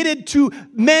submitted to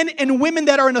men and women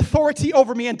that are in authority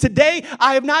over me. And today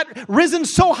I have not risen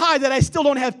so high that I still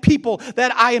don't have people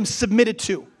that I am submitted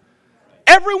to.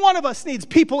 Every one of us needs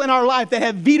people in our life that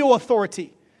have veto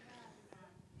authority.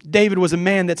 David was a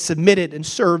man that submitted and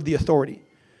served the authority.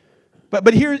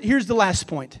 But here's the last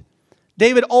point.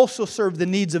 David also served the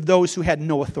needs of those who had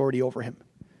no authority over him.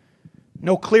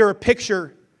 No clearer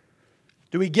picture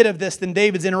do we get of this than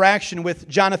David's interaction with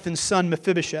Jonathan's son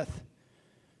Mephibosheth.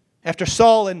 After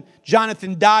Saul and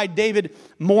Jonathan died, David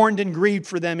mourned and grieved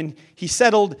for them, and he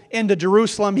settled into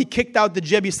Jerusalem. He kicked out the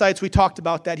Jebusites. We talked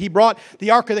about that. He brought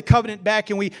the Ark of the Covenant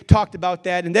back, and we talked about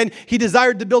that. And then he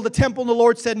desired to build a temple, and the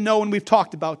Lord said no, and we've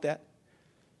talked about that.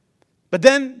 But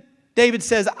then David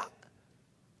says,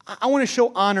 I want to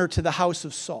show honor to the house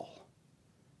of Saul.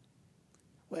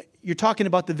 You're talking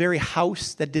about the very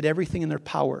house that did everything in their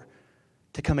power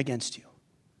to come against you.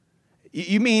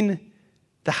 You mean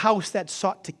the house that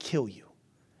sought to kill you.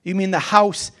 You mean the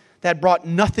house that brought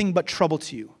nothing but trouble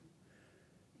to you.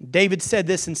 David said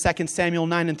this in 2 Samuel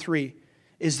 9:3.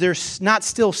 Is there not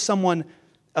still someone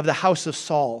of the house of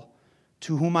Saul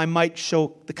to whom I might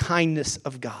show the kindness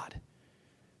of God?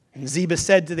 And Ziba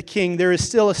said to the king, there is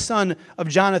still a son of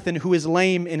Jonathan who is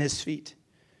lame in his feet.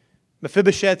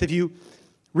 Mephibosheth, if you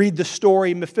read the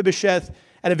story, Mephibosheth,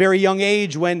 at a very young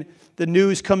age, when the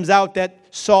news comes out that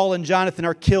Saul and Jonathan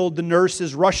are killed, the nurse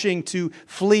is rushing to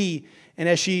flee. And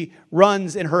as she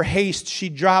runs in her haste, she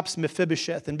drops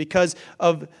Mephibosheth. And because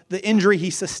of the injury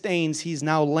he sustains, he's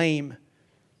now lame,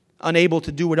 unable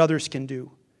to do what others can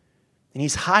do. And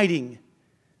he's hiding.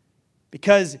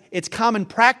 Because it's common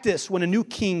practice when a new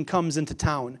king comes into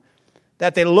town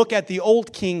that they look at the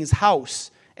old king's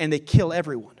house and they kill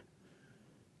everyone.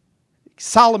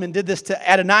 Solomon did this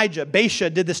to Adonijah.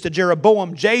 Baasha did this to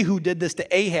Jeroboam. Jehu did this to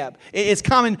Ahab. It's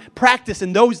common practice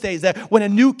in those days that when a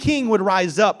new king would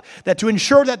rise up, that to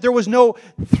ensure that there was no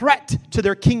threat to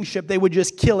their kingship, they would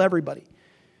just kill everybody.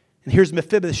 And here's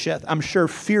Mephibosheth, I'm sure,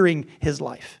 fearing his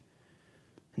life.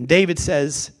 And David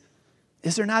says,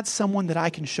 is there not someone that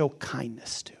I can show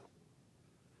kindness to?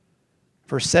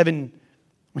 Verse 7,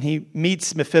 when he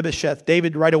meets Mephibosheth,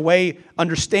 David right away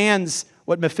understands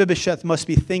what Mephibosheth must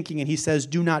be thinking, and he says,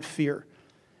 do not fear,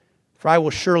 for I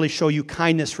will surely show you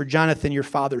kindness for Jonathan your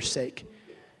father's sake,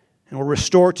 and will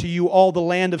restore to you all the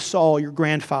land of Saul your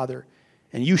grandfather,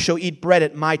 and you shall eat bread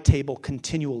at my table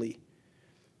continually.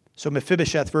 So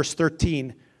Mephibosheth, verse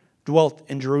 13, dwelt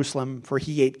in Jerusalem, for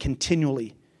he ate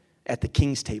continually at the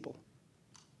king's table.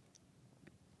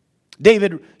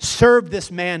 David served this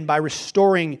man by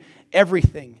restoring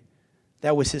everything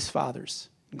that was his father's,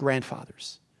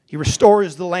 grandfather's. He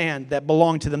restores the land that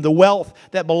belonged to them, the wealth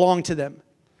that belonged to them.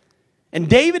 And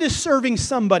David is serving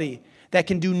somebody that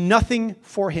can do nothing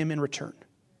for him in return.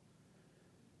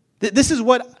 This is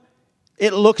what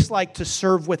it looks like to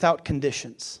serve without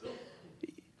conditions.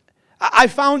 I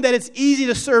found that it's easy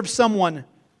to serve someone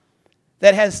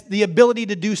that has the ability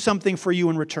to do something for you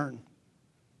in return.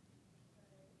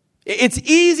 It's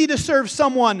easy to serve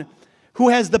someone who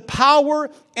has the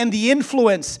power and the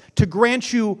influence to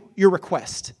grant you your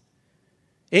request.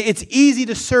 It's easy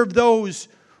to serve those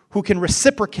who can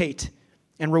reciprocate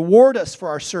and reward us for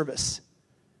our service.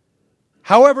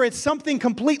 However, it's something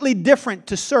completely different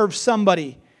to serve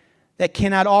somebody that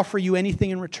cannot offer you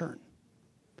anything in return.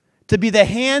 To be the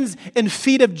hands and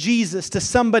feet of Jesus to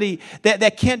somebody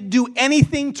that can't do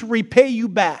anything to repay you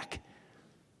back.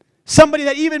 Somebody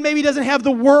that even maybe doesn't have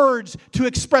the words to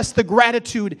express the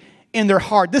gratitude in their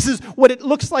heart. This is what it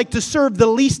looks like to serve the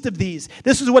least of these.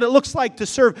 This is what it looks like to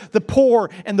serve the poor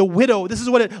and the widow. This is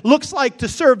what it looks like to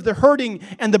serve the hurting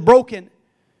and the broken.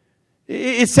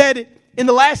 It said in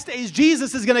the last days,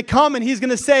 Jesus is going to come and he's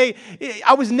going to say,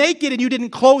 I was naked and you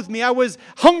didn't clothe me. I was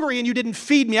hungry and you didn't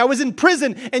feed me. I was in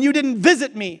prison and you didn't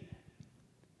visit me.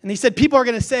 And he said, people are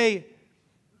going to say,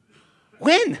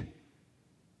 when?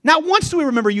 Not once do we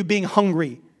remember you being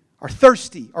hungry or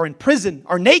thirsty or in prison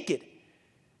or naked.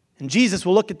 And Jesus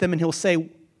will look at them and he'll say,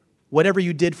 whatever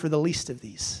you did for the least of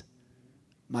these,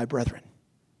 my brethren,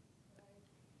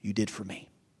 you did for me.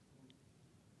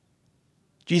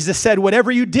 Jesus said,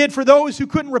 whatever you did for those who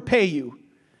couldn't repay you,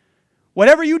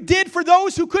 whatever you did for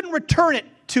those who couldn't return it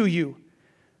to you,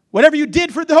 whatever you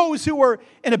did for those who were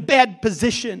in a bad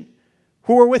position,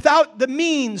 who were without the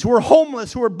means, who were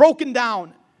homeless, who were broken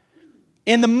down,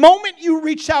 in the moment you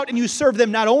reach out and you serve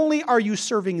them, not only are you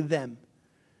serving them,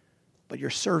 but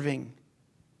you're serving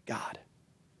God.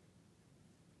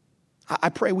 I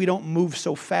pray we don't move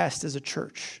so fast as a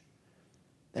church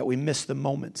that we miss the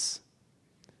moments.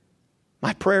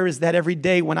 My prayer is that every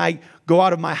day when I go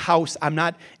out of my house, I'm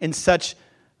not in such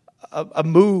a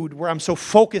mood where I'm so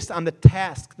focused on the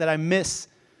task that I miss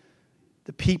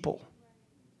the people.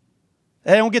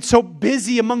 That I don't get so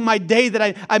busy among my day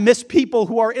that I miss people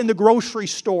who are in the grocery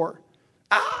store.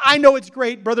 I know it's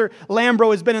great. Brother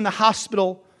Lambro has been in the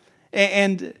hospital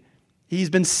and he's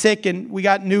been sick, and we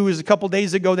got news a couple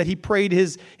days ago that he prayed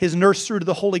his nurse through to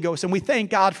the Holy Ghost, and we thank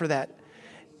God for that.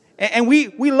 And we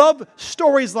love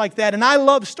stories like that, and I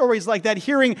love stories like that,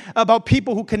 hearing about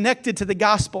people who connected to the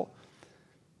gospel.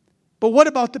 But what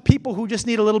about the people who just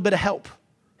need a little bit of help?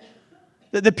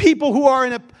 The people who are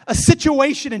in a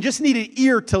situation and just need an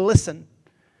ear to listen.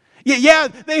 Yeah,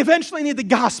 they eventually need the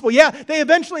gospel. Yeah, they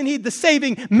eventually need the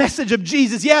saving message of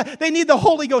Jesus. Yeah, they need the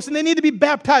Holy Ghost, and they need to be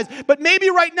baptized. But maybe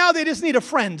right now they just need a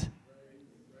friend.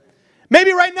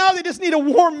 Maybe right now they just need a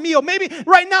warm meal. Maybe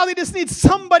right now they just need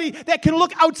somebody that can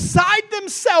look outside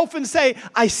themselves and say,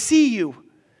 I see you,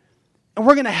 and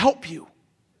we're going to help you.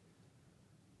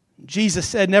 Jesus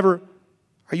said, never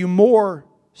are you more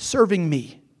serving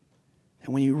me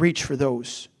than when you reach for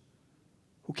those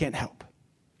who can't help.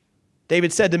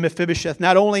 David said to Mephibosheth,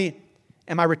 not only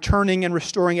am I returning and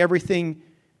restoring everything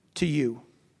to you,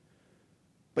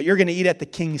 but you're going to eat at the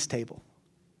king's table.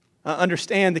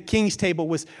 Understand, the king's table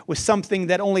was something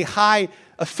that only high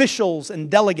officials and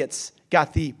delegates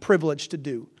got the privilege to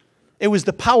do. It was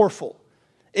the powerful.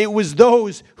 It was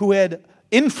those who had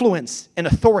influence and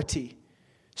authority.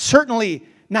 Certainly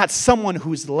not someone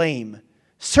who's lame.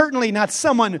 Certainly not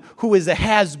someone who is a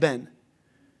has-been.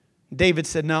 David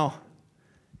said, no,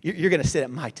 you're going to sit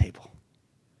at my table.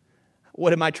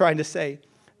 What am I trying to say?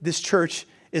 This church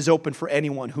is open for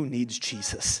anyone who needs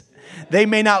Jesus. They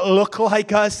may not look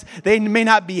like us. They may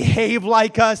not behave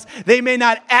like us. They may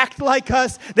not act like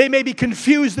us. They may be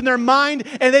confused in their mind,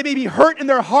 and they may be hurt in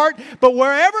their heart. But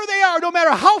wherever they are, no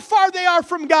matter how far they are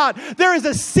from God, there is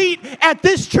a seat at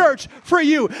this church for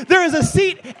you. There is a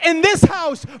seat in this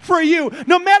house for you.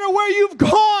 No matter where you've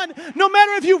gone, no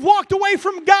matter if you've walked away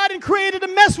from God and created a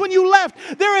mess when you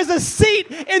left, there is a seat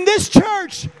in this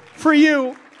church for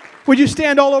you. Would you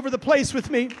stand all over the place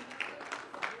with me?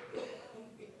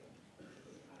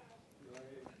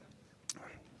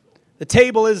 The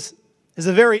table is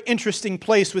a very interesting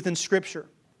place within Scripture.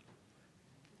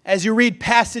 As you read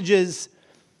passages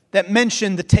that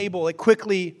mention the table, it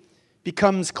quickly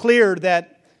becomes clear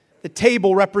that the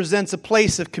table represents a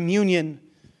place of communion,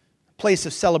 a place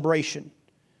of celebration.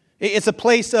 It's a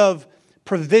place of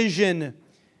provision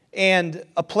and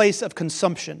a place of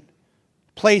consumption,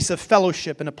 a place of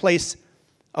fellowship and a place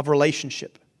of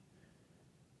relationship.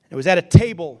 It was at a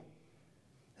table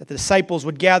that the disciples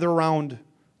would gather around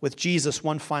with Jesus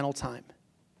one final time.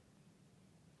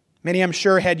 Many, I'm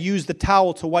sure, had used the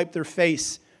towel to wipe their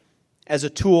face as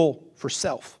a tool for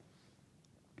self.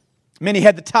 Many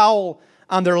had the towel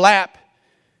on their lap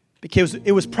because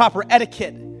it was proper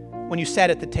etiquette when you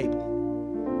sat at the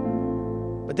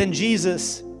table. But then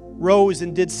Jesus rose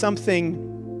and did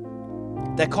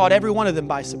something that caught every one of them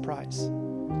by surprise.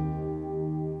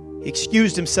 He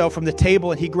excused himself from the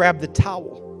table and he grabbed the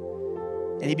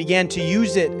towel and he began to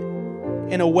use it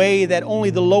in a way that only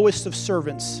the lowest of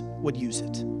servants would use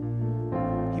it.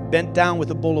 He bent down with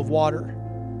a bowl of water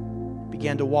and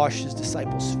began to wash his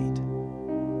disciples' feet.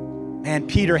 Man,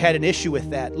 Peter had an issue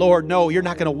with that. Lord, no, you're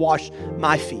not going to wash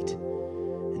my feet.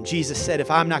 And Jesus said, if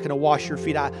I'm not going to wash your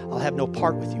feet, I'll have no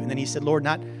part with you. And then he said, Lord,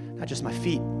 not just my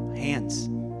feet, my hands,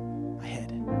 my head.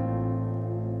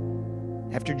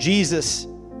 After Jesus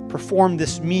performed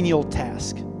this menial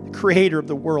task, Creator of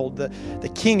the world,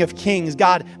 the King of kings,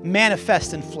 God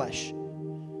manifest in flesh,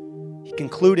 he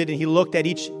concluded and he looked at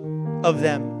each of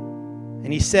them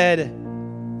and he said,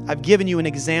 I've given you an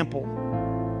example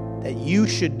that you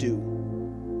should do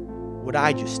what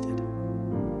I just did.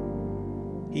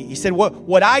 He said,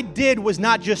 what I did was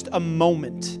not just a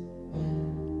moment.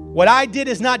 What I did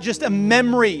is not just a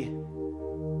memory,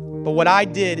 but what I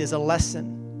did is a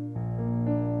lesson.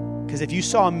 Because if you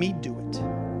saw me do it,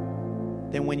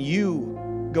 then when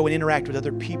you go and interact with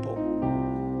other people,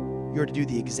 you're to do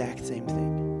the exact same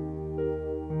thing.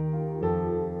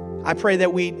 I pray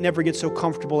that we never get so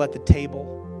comfortable at the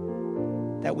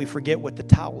table that we forget what the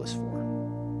towel is for.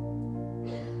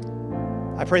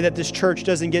 I pray that this church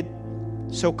doesn't get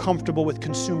so comfortable with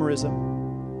consumerism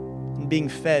and being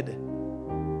fed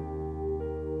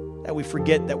that we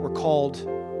forget that we're called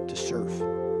to serve.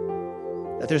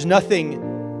 That there's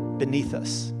nothing beneath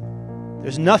us.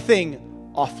 There's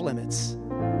nothing off limits.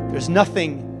 There's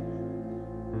nothing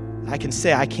I can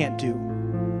say I can't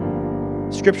do.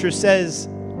 Scripture says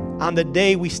on the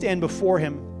day we stand before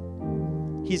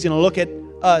Him, He's going to look at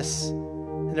us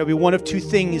and there'll be one of two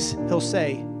things He'll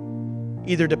say.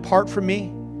 Either depart from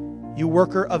me, you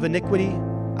worker of iniquity,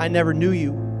 I never knew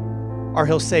you. Or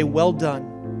He'll say, well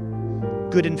done,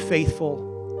 good and faithful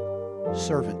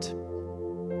servant.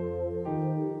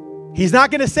 He's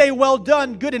not going to say, well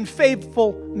done, good and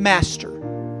faithful master.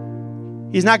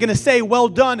 He's not going to say, well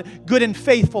done, good and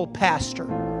faithful pastor.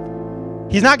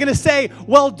 He's not going to say,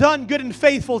 well done, good and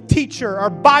faithful teacher or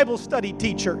Bible study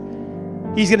teacher.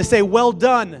 He's going to say, well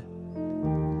done,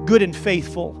 good and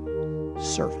faithful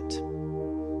servant.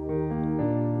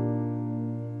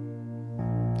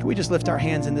 Can we just lift our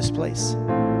hands in this place?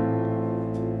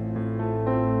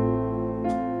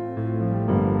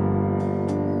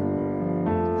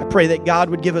 I pray that God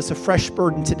would give us a fresh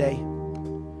burden today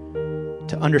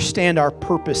to understand our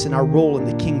purpose and our role in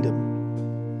the kingdom.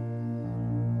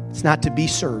 It's not to be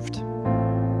served,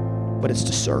 but it's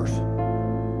to serve.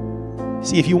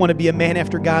 See, if you want to be a man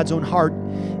after God's own heart,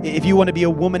 if you want to be a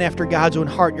woman after God's own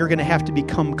heart, you're going to have to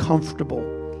become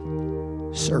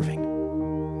comfortable serving.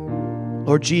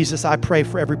 Lord Jesus, I pray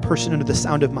for every person under the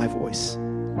sound of my voice.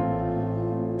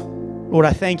 Lord,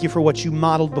 I thank you for what you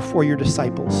modeled before your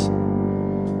disciples.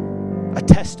 A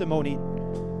testimony,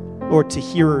 Lord, to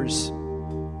hearers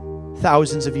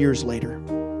thousands of years later.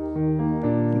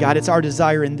 God, it's our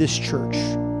desire in this church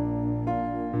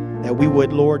that we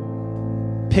would, Lord,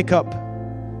 pick up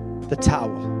the towel,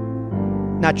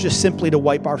 not just simply to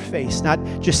wipe our face, not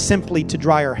just simply to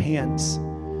dry our hands,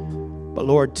 but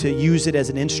Lord, to use it as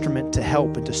an instrument to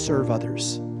help and to serve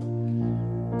others.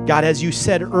 God, as you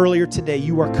said earlier today,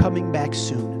 you are coming back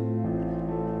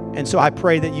soon. And so I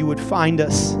pray that you would find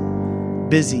us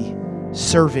busy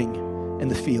serving in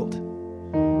the field.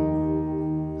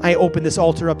 I open this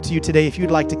altar up to you today. If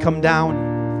you'd like to come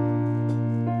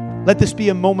down, let this be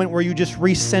a moment where you just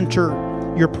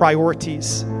recenter your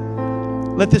priorities.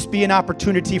 Let this be an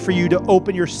opportunity for you to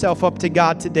open yourself up to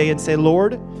God today and say,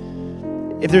 Lord,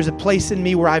 if there's a place in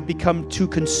me where I've become too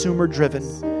consumer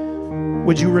driven,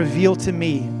 would you reveal to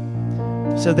me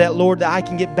so that, Lord, that I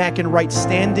can get back in right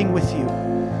standing with you?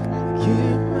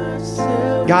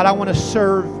 God, I want to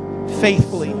serve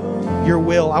faithfully your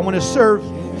will. I want to serve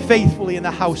faithfully in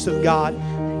the house of God.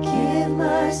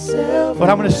 Lord,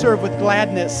 I want to serve with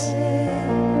gladness.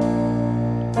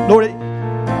 Lord,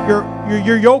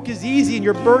 your yoke is easy and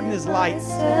your burden is light.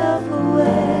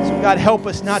 So God, help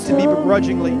us not to be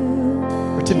begrudgingly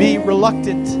or to be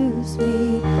reluctant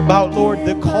about, Lord,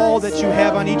 the call that you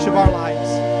have on each of our lives.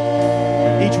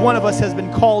 Each one of us has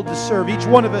been called to serve. Each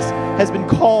one of us has been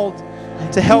called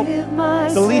to help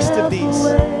the least of these.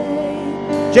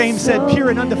 James said, pure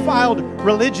and undefiled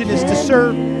religion is to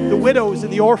serve the widows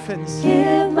and the orphans.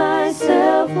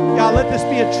 God, let this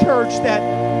be a church that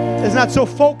is not so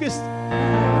focused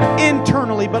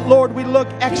internally, but Lord, we look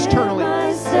externally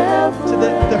to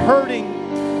the hurting,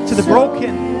 to the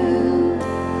broken,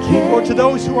 or to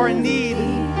those who are in need,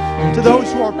 to those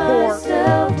who are poor,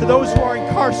 to those who are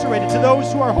incarcerated, to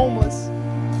those who are homeless,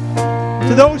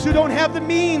 to those who don't have the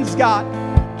means, God.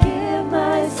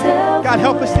 God,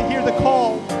 help us to hear the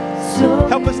call.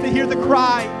 Help us to hear the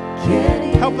cry.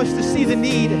 Help us to see the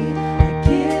need.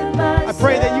 I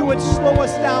pray that you would slow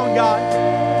us down, God.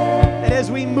 That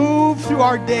as we move through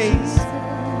our days,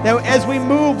 that as we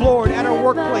move, Lord, at our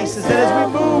workplaces, that as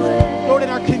we move, Lord, in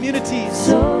our communities,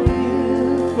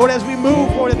 Lord, as we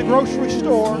move, Lord, at the grocery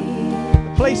store,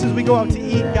 the places we go out to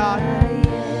eat, God,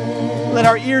 let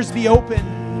our ears be open.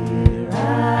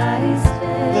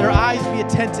 Let our eyes be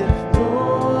attentive.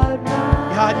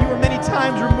 God, you were many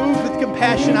times removed with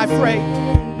compassion. I pray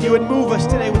you would move us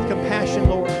today with compassion,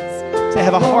 Lord, to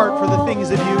have a heart for the things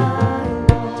of you.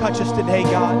 Touch us today,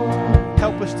 God.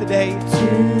 Help us today.